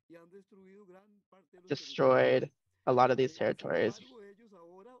destroyed a lot of these territories.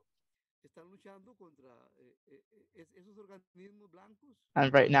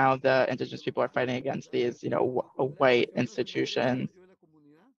 And right now, the indigenous people are fighting against these, white institutions.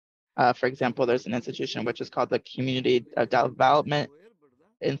 For example, there's an institution which is called the Community Development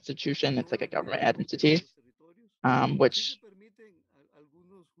Institution. It's like a government entity, which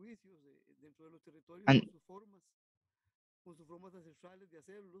and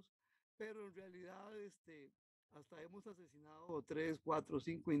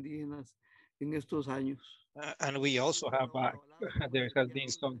And we also have, there has been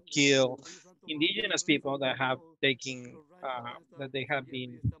some kill indigenous people that have taken, that they have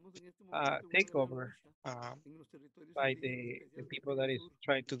been take over by the people that is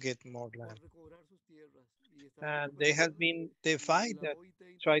trying to get more land. And there has been the fight that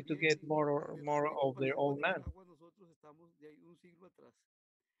try to get more of their own land.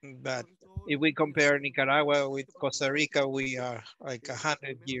 But if we compare Nicaragua with Costa Rica, we are like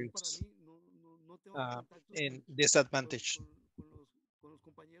 100 years in disadvantage.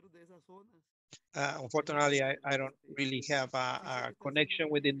 Unfortunately, I don't really have a connection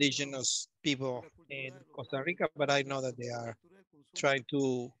with indigenous people in Costa Rica, but I know that they are trying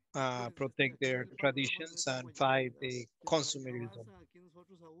to protect their traditions and fight the consumerism.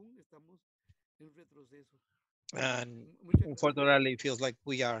 And unfortunately, it feels like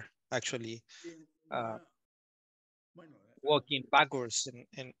we are actually walking backwards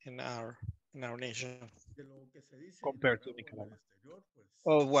in our nation compared to Nicaragua.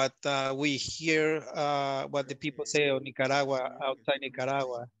 Or what we hear, what the people say of Nicaragua outside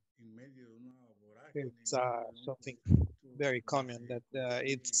Nicaragua, it's something very common that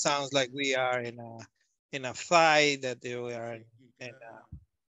it sounds like we are in a fight, that we are in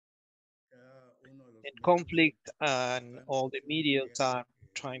conflict, and all the media are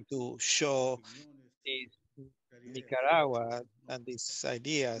trying to show this Nicaragua and these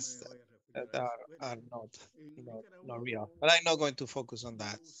ideas that are not real. But I'm not going to focus on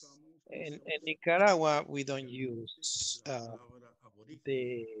that. In Nicaragua, we don't use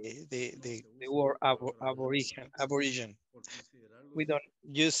the word aborigine. We don't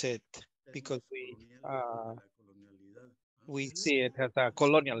use it because we see it as a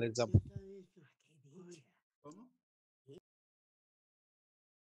colonialism.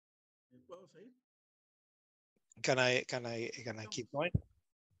 Can I keep going?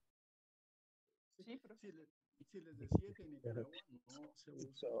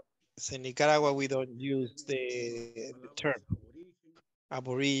 So in Nicaragua, we don't use the term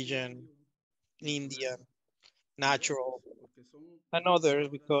aborigine, Indian, natural, and others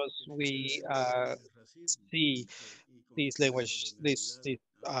because we see these language, these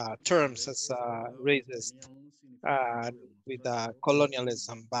terms as racist with a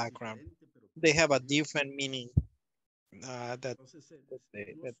colonialism background. They have a different meaning that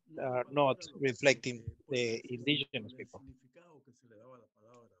are not reflecting the indigenous people.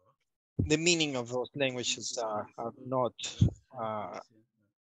 The meaning of those languages are not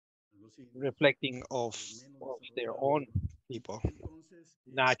reflecting of their own people.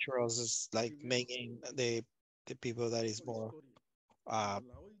 Naturals is like making the people that is more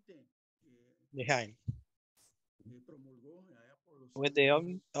behind. When the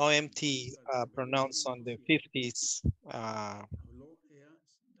OMT pronounced on the 50s,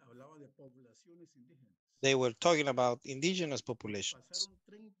 they were talking about indigenous populations.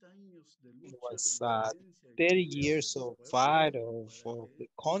 It was 30 years of fight of the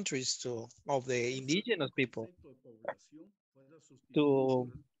countries of the indigenous people to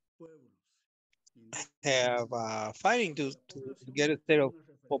have fighting to get a state of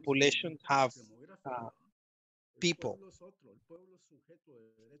population have uh, people. El pueblo es sujeto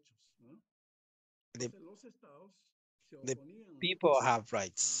de derechos, ¿no? The, Entonces los estados se the oponían people have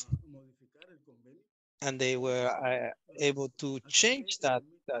rights, a modificar el convenio and they were able to hasta que change that,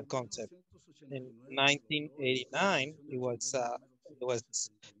 en concept. In 1989 se logró la 1989, promulgación del convenio número it was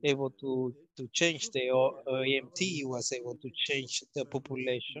 169 able de la OIT, to change the justo que regulaba OEMT was able to justamente change los the pueblos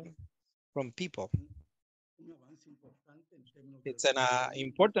population indígenas. from people. Un avance importante en términos de It's an reconocimiento.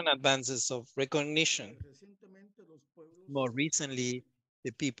 important advances of recognition. Recientemente los pueblos More recently,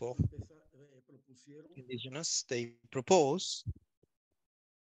 the people, propusieron indigenous, they propose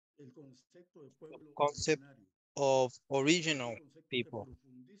el concepto de the pueblo concept originario. of Es un original concepto que people,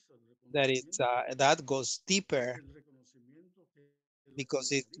 profundiza el that it's reconocimiento, that goes deeper el reconocimiento que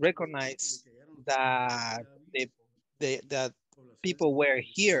because los it aborígenes antes de recognizes que llegaran los europeos that ya había that poblaciones people were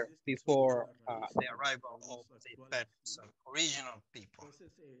here originarias que son before las raíces the de los arrival of pueblos the actuales, Spaniards, ¿no? original people.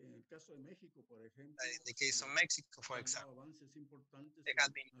 Entonces, en el caso de México, por ejemplo, In the case of Mexico, for se han dado example, avances importantes there have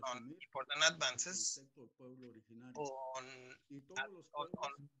en been asumir important el advances concepto de pueblo originario. on Y todos los on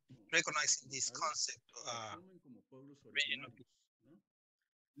pueblos, recognizing como this tal, concept, se asumen como pueblos regional originarios, people. ¿no?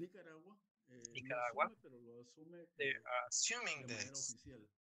 Nicaragua lo Nicaragua, asume, pero lo asume they're assuming de manera this, oficial.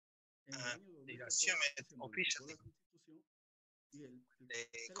 En el and año they assume 2014 it se modificó officially. la Constitución y el The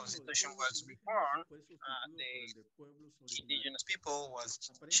término de constitution pueblos was indígenas reformed, fue sustituido por el the de pueblos indigenous originarios. people was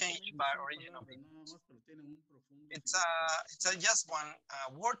changed Aparentemente by son original palabras people. nada más, pero tienen un profundo significado, It's ¿no? just one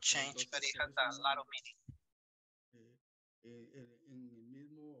word change, but Entonces, it por has eso a lot no, of meaning. en el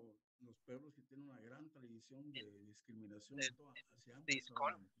mismo, los pueblos que tienen una gran tradición de discriminación The, y todo, se han empezado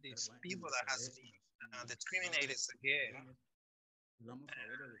these en people las that has academias, been en las discriminated escuelas, en las again, academias. Hablamos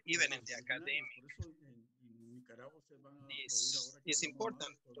ahora de even in pueblos the originarios, academic. por eso en Nicaragua ustedes van a oír This ahora que is hablamos más important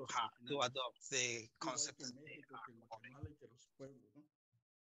de pueblos to originarios, adopt the igual concept que that en they México, are que en promoting. Guatemala y que los pueblos, ¿no?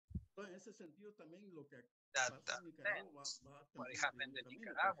 Entonces, en ese sentido también lo que That pasa en Nicaragua sense, va what también por el happened mismo in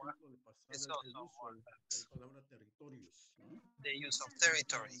camino, por Nicaragua ejemplo, de pasar is el also uso more de la that palabra territorios, ¿no? the use of En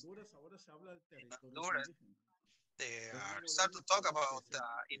territory. Honduras ahora se habla de In territorios Honduras, indígenas. they Es un are start to modelo talk about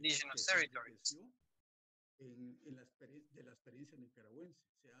que indigenous se territories, enriqueció de la experiencia nicaragüense.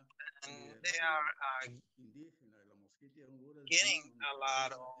 O sea, el and they liderazgo are indígena de la mosquita de Honduras getting vino a a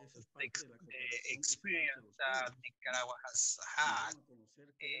lot Nicaragua. of Esa es the, parte de la the cooperación que se da entre experience los that pueblos, ¿no? Nicaragua has had Llegaron a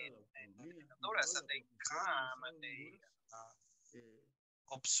conocer qué era la in autonomía. Honduras, Igual and la they propusieron al come Estado and de they Honduras eh,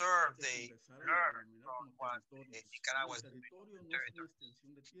 observe, que se they empezaran a learn denominar from como what territorios, ¿no? Nicaragua El is doing with territorio the no es una territories.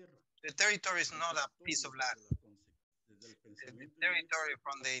 extensión de tierra. The territory is El not a piece territorio of land. desde el The pensamiento territory indígena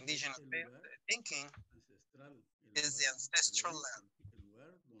from the es indigenous el lugar thinking ancestral, el is the lugar del ancestral origen, land, el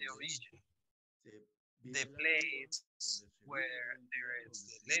lugar the donde origin, se the vive la lengua, place donde se vive la where there identidad, is donde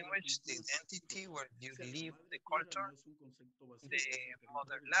the se vive la language, the cultura. identity, where you O sea, la live madre the tierra culture. no es un concepto vacío, The es el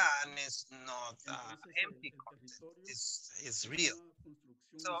territorio, ¿no? motherland is not Entonces, empty el content, territorio is es real. una construcción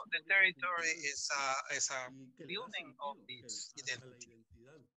So the territory histórico-cultural is a y que le da building of sentido its a la identity.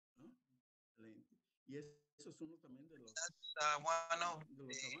 identidad, ¿no? Y eso es uno también That's one of de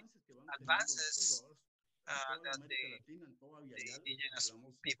the los avances que van teniendo los advances pueblos. Ahora, en toda la that América Latina, en toda Via the Yala, indigenous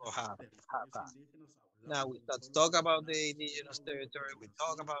hablamos people de have territorios had. indígenas, Now hablamos we de los start to pueblos talk about the originarios, de la indigenous territory. We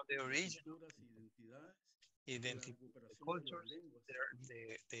talk autodeterminación about the de original culturas, identidades, de la identity, the recuperación de las cultures, lenguas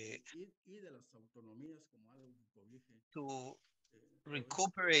y de las autonomías como algo que cobije to todo esto.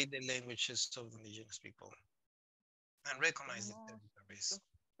 recuperate the languages of the indigenous people and recognize the Tenemos territories. dos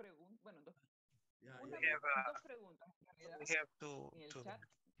preguntas, bueno, Ya, una, ya. dos preguntas en realidad We have en el to chat.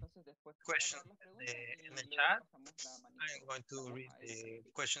 Entonces después voy a questions leer las preguntas in y the luego chat. pasamos la I'm going to manifestamos read a Erika. the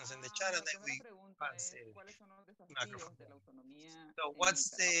questions in the chat and La then primera we pregunta pass es the ¿cuáles son los microphone. desafíos de la autonomía So en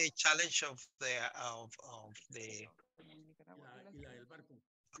what's Nicaragua? the challenge of the En Nicaragua. Y la del barco.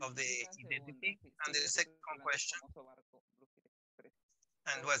 of the Y la segunda, identity? sí, And the sigue second circulando el question, famoso barco Blue Express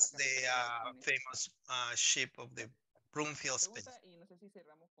and por la what's the carretera de Phoenix. famous ship of the Broomfield Spin? Pregunta y no sé si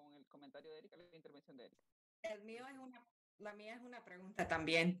cerramos con el comentario de Erika, la intervención de Erika. La mía es una pregunta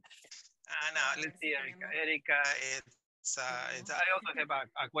también. Now Para let's ver see, si Erika. tenemos, Erika, I also have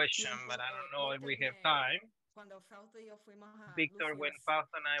a question, but I don't know if we have time. cuando Fausto y yo fuimos a Victor, when Bluefields,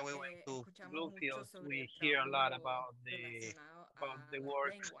 Fausto and I we went to escuchamos mucho Bluefields, sobre we el hear a lot trabajo relacionado about a the las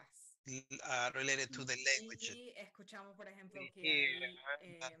work lenguas. related to the language. Y escuchamos, por ejemplo, We que hear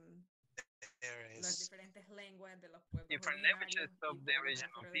hay that there las is diferentes lenguas de los pueblos different originarios languages of y the pueblos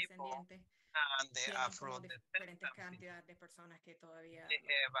original people, afrodescendientes and the tienen como diferentes Afro-descendant people. cantidades de personas que todavía They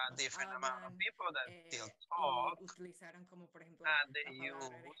have a lo different amount of hablan people that still y talk, utilizaron como por ejemplo and they la palabra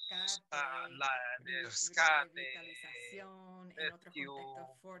use rescate, the rescate, revitalización, en otros contextos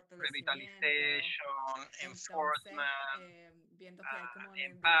rescue, fortalecimiento. revitalization, Entonces, enforcement, viendo que hay como una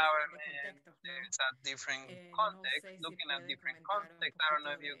diversidad de empowerment. contextos, ¿no? There's a different No context, sé si looking at puede different comentar un contexts. I don't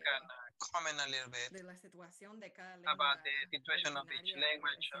know poquito if you can comment a little bit de la situación de cada about lengua the situation of each originaria o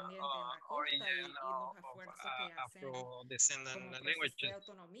language descendiente en la costa origin y los of esfuerzos que hacen Afro-descendant como proceso de languages,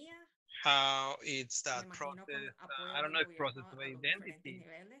 autonomía. how it's Me that imagino con process, apoyo I don't del know if process gobierno of a los diferentes identity,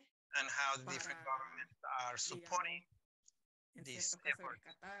 niveles and how the para, different governments are supporting digamos, en this ciertos casos effort,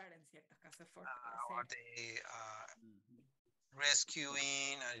 rescatar, en ciertos casos or fortalecer. the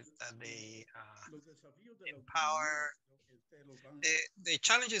rescuing, the Los desafíos de la autonomía, empower. creo que ustedes los van The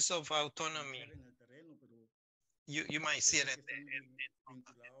challenges of a autonomy, ver en el terreno, pero you might see it sé in que están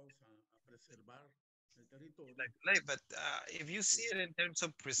vinculados a preservar el territorio, like, but if you see it in terms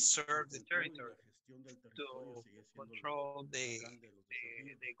of el preserve the control y la territory, gestión del territorio to sigue siendo control el más grande de los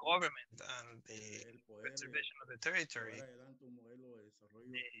desafíos. the government and the El poder preservation of the llevar territory, adelante un modelo de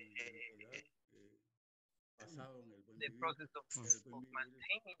desarrollo con identidad basado en el buen the vivir. process El buen of vivir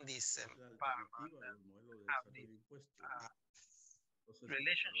maintaining this es la environment alternativa a and los modelos de have this desarrollo impuesto, ¿no? Entonces, el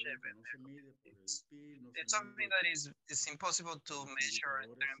relationship, desarrollo que and no se mide por el PIB, no se it's something mide that is impossible to por los measure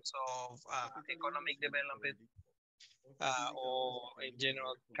in indicadores terms of del capitalismo, economic sino por development otros indicadores que or in tienen que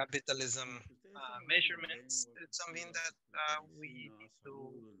general ver capitalism con lo que ustedes han hablado, la measurements. lengua, It's something cultura, that we medicina, need to,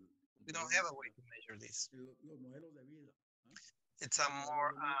 salud, we don't have a way convivencia, to measure this. los modelos de vida. ¿Ah? It's a Hay modelos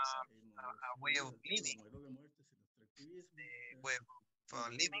more de muerte, hay modelos a de way vida. of Entonces, los living, modelos de muerte es el extractivismo. the way of Los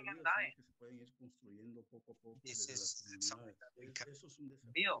modelos de living and vida son los dying. que se pueden ir construyendo poco a poco This desde las is something comunidades. that we can Eso es un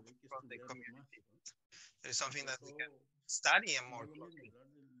desafío build y hay que from the estudiarlo más, community. ¿no? It's something Sobre that we can todo, study more no es lo mismo closely. hablar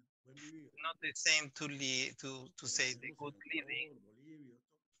del buen vivir. Not the same to to say the Tenemos good en living, Ecuador, Bolivia,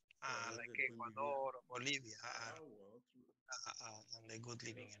 que hablar like del buen vivir Ecuador or en Bolivia, Nicaragua, otro. and the good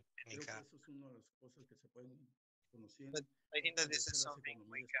living Creo, in creo que Nicaragua. eso es una de las cosas que se pueden But conociendo, I think that this is fortalecer las something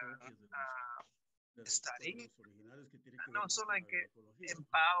we economías can propias de los study, pueblos originarios que tiene que and ver also más con la like agroecología.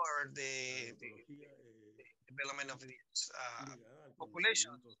 empower La the agroecología development of these ligada al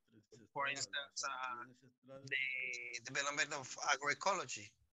populations. conocimiento For ancestral, a la instance, sabiduría ancestral, the development of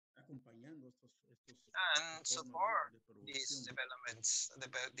agroecology acompañando estas and formas support de these producción. developments,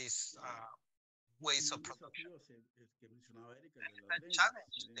 these ways Y of un production. desafío que mencionaba Erika, el de And las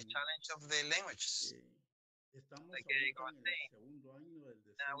the lenguas. challenge of the languages. Estamos Like ahorita I was en el saying, segundo año del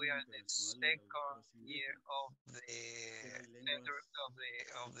now we Decenio are in the Internacional de las second Lenguas year Indígenas, of the que hay center lenguas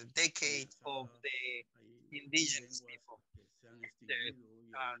of the decade of amenazadas, the hay indigenous lenguas people. que se han There's extinguido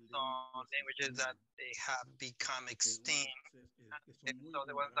y hay some lenguas que languages that they have become extinct, que son and muy so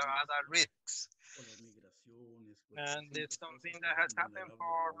the ones that vulnerables are at risks. por las migraciones, por And there's distintas something cosas que that has hacen happened vulnerables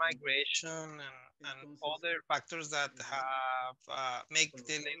for las lenguas. migration and Entonces, other factors that have make cuando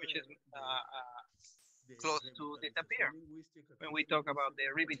the se habla languages de close to revitalización disappear. lingüística, When creo we que lo talk más about the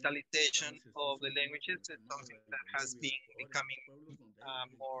importante revitalization se está of the usando mucho languages, el it's tema de something la that has Bolivia, been Ecuador, en becoming pueblos donde hay,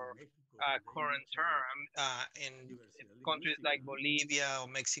 en more México, donde hay current mucha term in diversidad countries lingüística, like ¿no? Bolivia or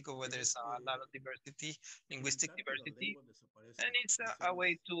Mexico, where Es there's a lot of diversity, linguistic evitar que las diversity, lenguas and desaparezcan, it's a crecerlas,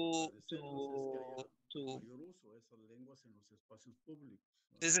 way fortalecerlas, es que haya to mayor uso de esas lenguas en los espacios públicos,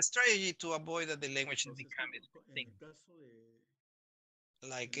 ¿no? there's a strategy to avoid that the languages Entonces, become en el extinct. caso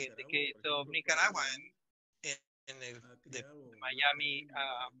Like in the Nicaragua, case por of ejemplo, Nicaragua, Miami in ha the creado una Miami academia de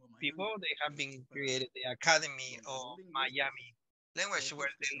la lengua people, mayana they have been para created the Academy donde los of lingüistas Miami language, where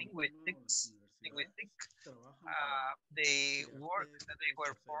propios que the se han formado en las universidades linguistic, trabajan para they crear work, that they textos,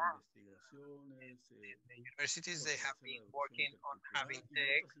 were hacer formed investigaciones, in the universities. They have fortalecer la been educación working on having intercultural y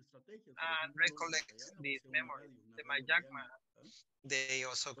otras text estrategias. Por and ejemplo, en recollect Mayana these hacía memories. una The radio Mayagma, mayana, ¿ah? they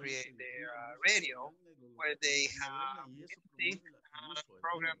also Donde create se their difunda música radio, mayana y los where they locutores mayana have y eso music promueve el uso de la lengua.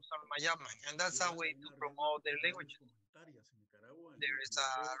 programs on Mayagma, and that's a way Hay to una red promote their de radios languages. comunitarias en Nicaragua, There is en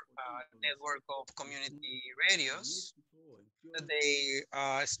a Lecopo, entonces network of difunden community en radios místico, en that criollo, they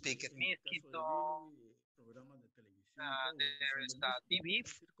speak in en el caso de Miskito. Billy, programas de televisión y todo There usando is el a místico. TV Es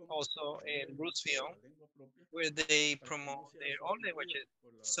decir, cómo also promover in el uso de Brucefield, la lengua propia where they para que no promote sea their own sustituida languages.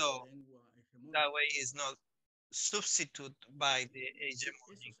 por la So lengua that hegemónica. way is not substitute by the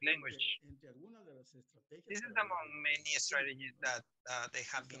hegemonic language. Entre algunas de las estrategias This is para la among many revitalización, strategies ¿no? that they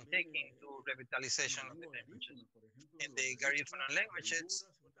have been También taking to en revitalization la of the lengua languages. garífuna, por ejemplo, In los the garífunas Garifuna en languages,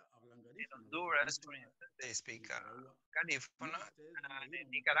 Honduras hablan in garífuna, los Honduras, for garífuna instance, they en speak Nicaragua. Garifuna, Muchos de ustedes van a and ir a in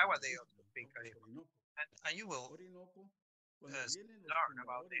una comunidad Nicaragua, they also garífuna, speak ¿no? Garifuna. Orinoco. And you will Orinoco learn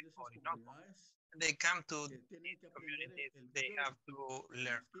about the Orinoco. They come to these communities, they have to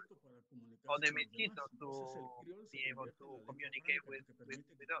learn or the mestizo to be able to communicate with us.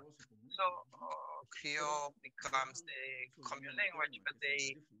 So Creole becomes the common language, but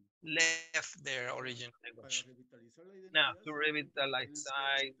they left their original language. Now, to revitalize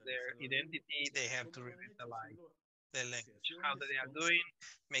their identity, they have to revitalize the language. How they are doing,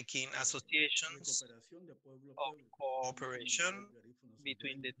 making associations of cooperation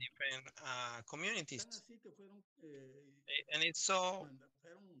between the different communities. And it's so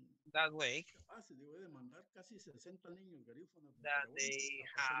that way that they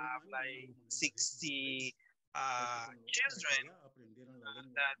have like 60 children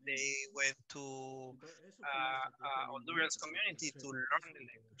that they went to Honduras community to learn the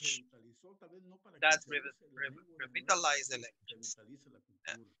language. That revitalize the languages.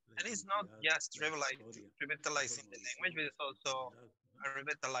 And it's not just revitalizing the language, but it's also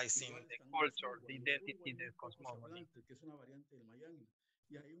revitalizing the culture, the identity, the cosmology.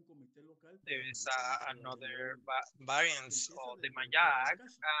 There is another variant of the Mayag,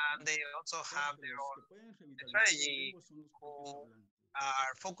 and they also have their own strategy who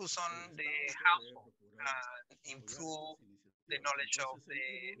are focused on the household and improve the knowledge of the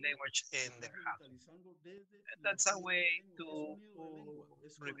language in their household. That's a way to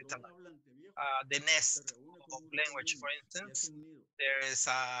revitalize the nest of language. For instance, there is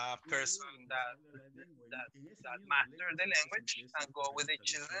a person that master the language and go with the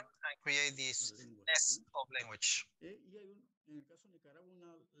children and create this nest of language.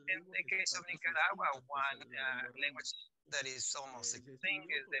 In the case of Nicaragua, one language that is almost extinct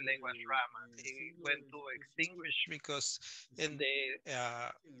is the language Rama. They went to extinguish because in the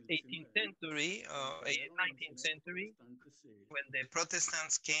 18th century or 19th century, when the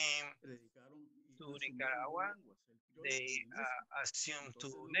Protestants came to Nicaragua, they assumed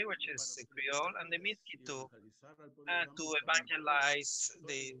two languages, the Creole and the Miskito, to evangelize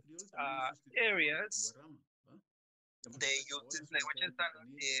the areas. They used these languages,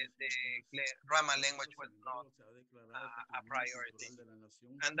 and the Rama language was not a priority.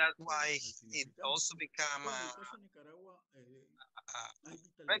 And that's why it also became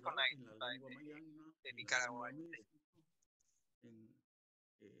recognized by the Nicaraguan state.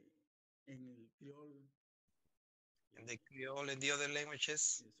 And the Creole and the other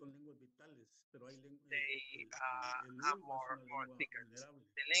languages, they have more thickers.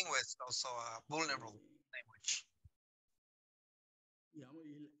 The lingua is also a vulnerable language. And the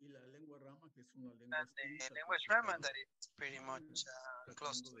language Rama that is pretty much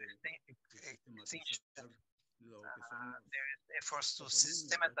close to extinction. There is efforts to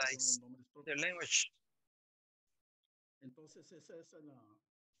systematize their language.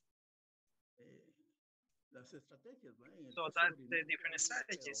 So that's the different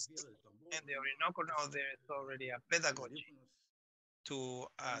strategies. And the Orinoco now there is already a pedagogy to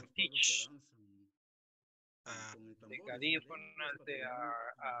teach the Garífonas. They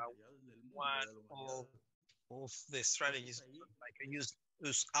are one of the strategies, like use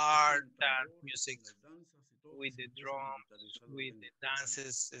art, dance, music with the drums, with the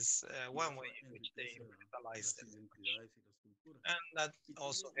dances is one way in which they revitalize the language. And that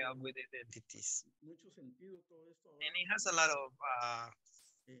also help with identities. And it has a lot of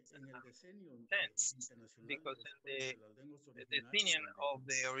sense because in the decennium of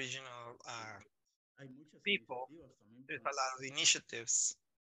the original people, there's a lot of initiatives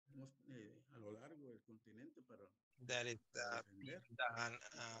that is being done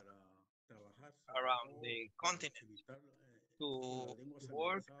around the continent to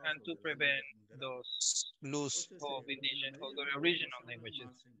work and to prevent those loss of the original languages.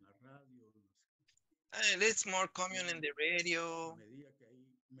 And it's more common in the radio.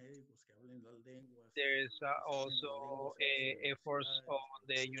 There is also efforts on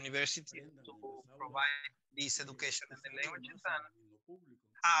the university to provide this education in the languages and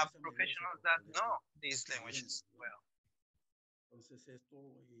have professionals that know these languages well.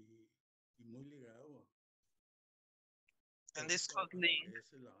 And this got linked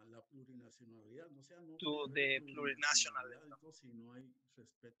to the plurinationalism.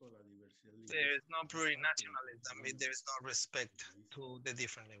 There is no plurinationalism if there is no respect to the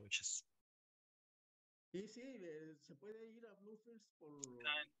different languages. And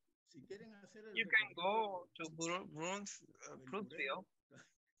you can go to Broomfield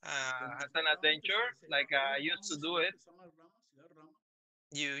as an adventure, like I used to do it.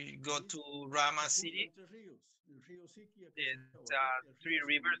 You go to Rama City. There's 3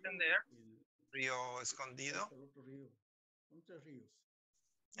 rivers in there. Rio Escondido.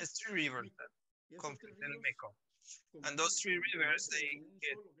 It's 3 rivers that come from el Mekong. And those three rivers, they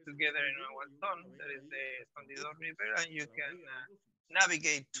get together in one zone. That is the Escondido River, and you can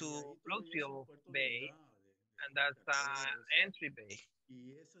navigate to Floatfield Bay, and that's an entry bay.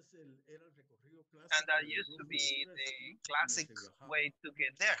 And that used to be the classic way to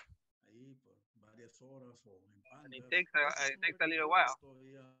get there. And it takes a little while.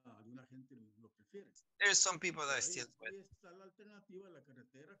 There's some people that still do it.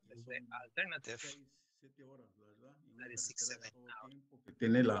 There's the alternative. That is 6-7 hours.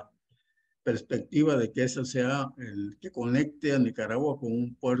 Tiene la perspectiva de que ese sea el que conecte a Nicaragua con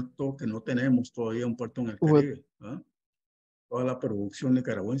un puerto que no tenemos todavía, un puerto en el Caribe. Toda la producción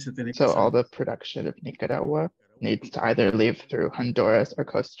nicaragüense tiene que So all salir. the production of Nicaragua needs to either leave through Honduras or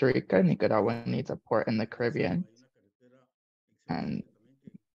Costa Rica. Nicaragua needs a port in the Caribbean. And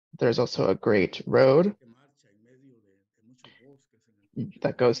there's also a great road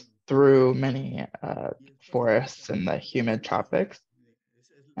that goes through many forests in the humid tropics.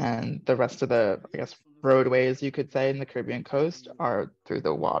 And the rest of the, I guess, roadways, you could say, in the Caribbean coast are through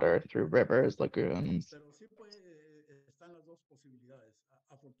the water, through rivers, lagoons.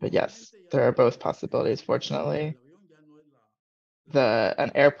 But yes, there are both possibilities. Fortunately,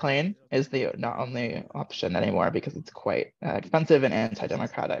 an airplane is the not only option anymore because it's quite expensive and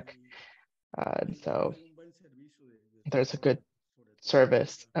anti-democratic. And so there's a good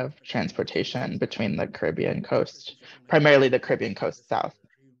service of transportation between the Caribbean coast, primarily the Caribbean coast south.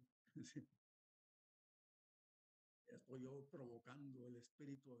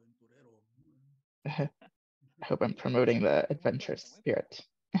 I hope I'm promoting the adventurous spirit.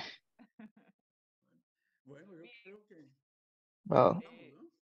 Well,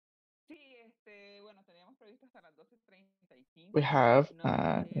 we have,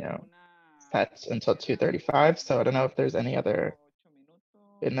 set until 2:35, so I don't know if there's any other,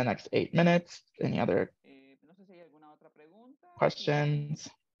 in the next 8 minutes, any other questions.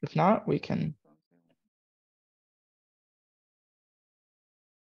 If not, we can.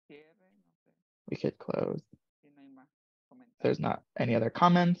 We could close. There's not any other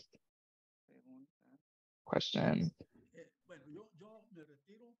comments, questions.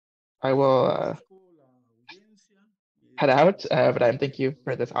 I will head out, but I'm thank you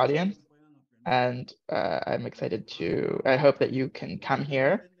for this audience. And I'm excited to, I hope that you can come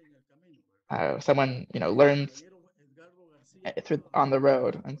here. Someone, learns on the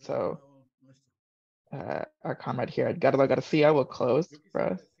road. And so our comrade here, Edgardo Garcia, will close for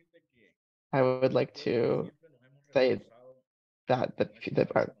us. I would like to say that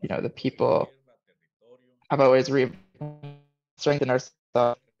the people have always strengthened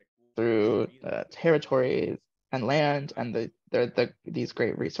ourselves through territories and land, and these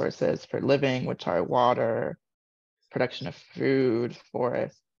great resources for living, which are water, production of food,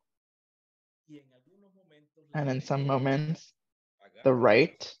 forest. And in some moments, the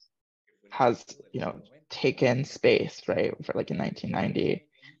right has, taken space, right? For like in 1990,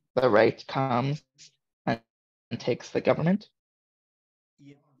 the right comes and takes the government.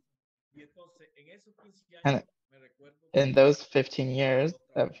 And in those 15 years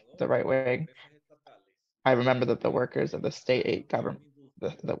of the right wing, I remember that the workers of the state government,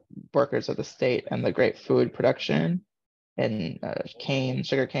 the workers of the state and the great food production and cane,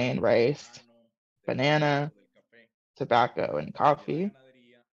 sugarcane, rice, banana, tobacco, and coffee,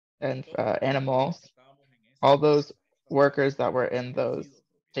 and animals, all those workers that were in those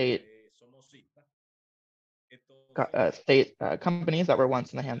state companies that were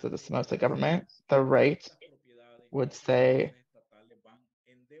once in the hands of the Somoza government, the right would say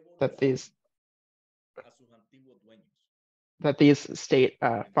that these state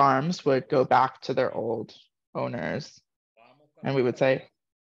farms would go back to their old owners. And we would say,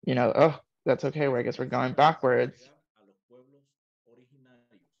 oh, that's okay, I guess we're going backwards.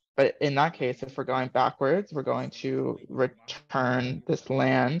 But in that case, if we're going backwards, we're going to return this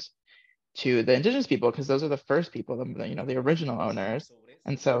land to the indigenous people, because those are the first people, the original owners.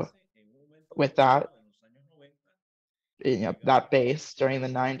 And so with that, that base during the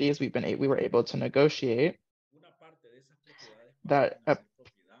 90s, we were able to negotiate that a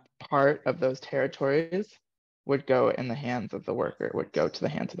part of those territories would go in the hands of the worker, would go to the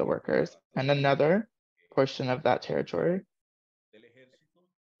hands of the workers, and another portion of that territory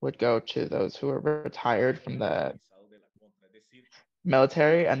would go to those who were retired from the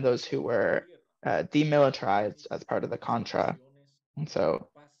military and those who were demilitarized as part of the Contra. And so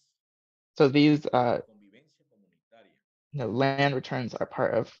these land returns are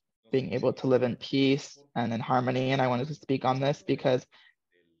part of being able to live in peace and in harmony. And I wanted to speak on this because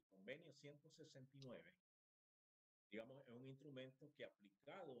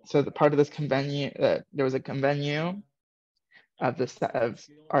so the part of this convention, there was a convention of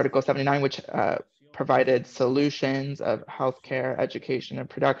Article 79, which provided solutions of healthcare, education, and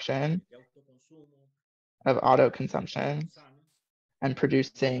production of auto consumption and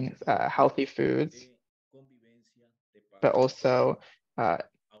producing healthy foods, but also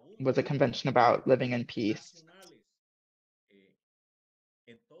was a convention about living in peace.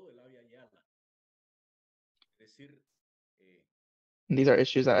 And these are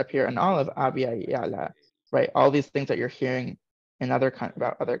issues that appear in all of Abya Yala, right? All these things that you're hearing in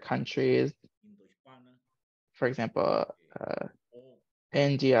about other countries, for example,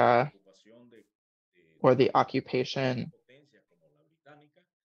 India, or the occupation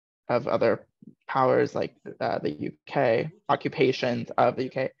of other powers like the UK, occupations of the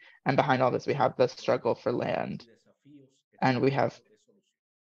UK. And behind all this, we have the struggle for land. And we have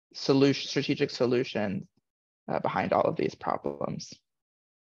strategic solutions behind all of these problems.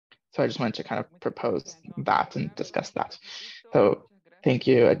 So I just wanted to kind of propose that and discuss that. So thank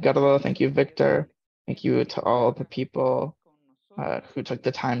you, Edgardo. Thank you, Victor. Thank you to all the people who took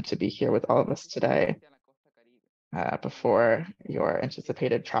the time to be here with all of us today before your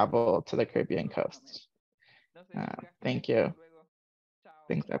anticipated travel to the Caribbean coast. Thank you.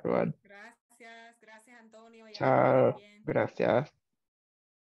 Thanks, everyone. Gracias, gracias Antonio. Ciao. Gracias.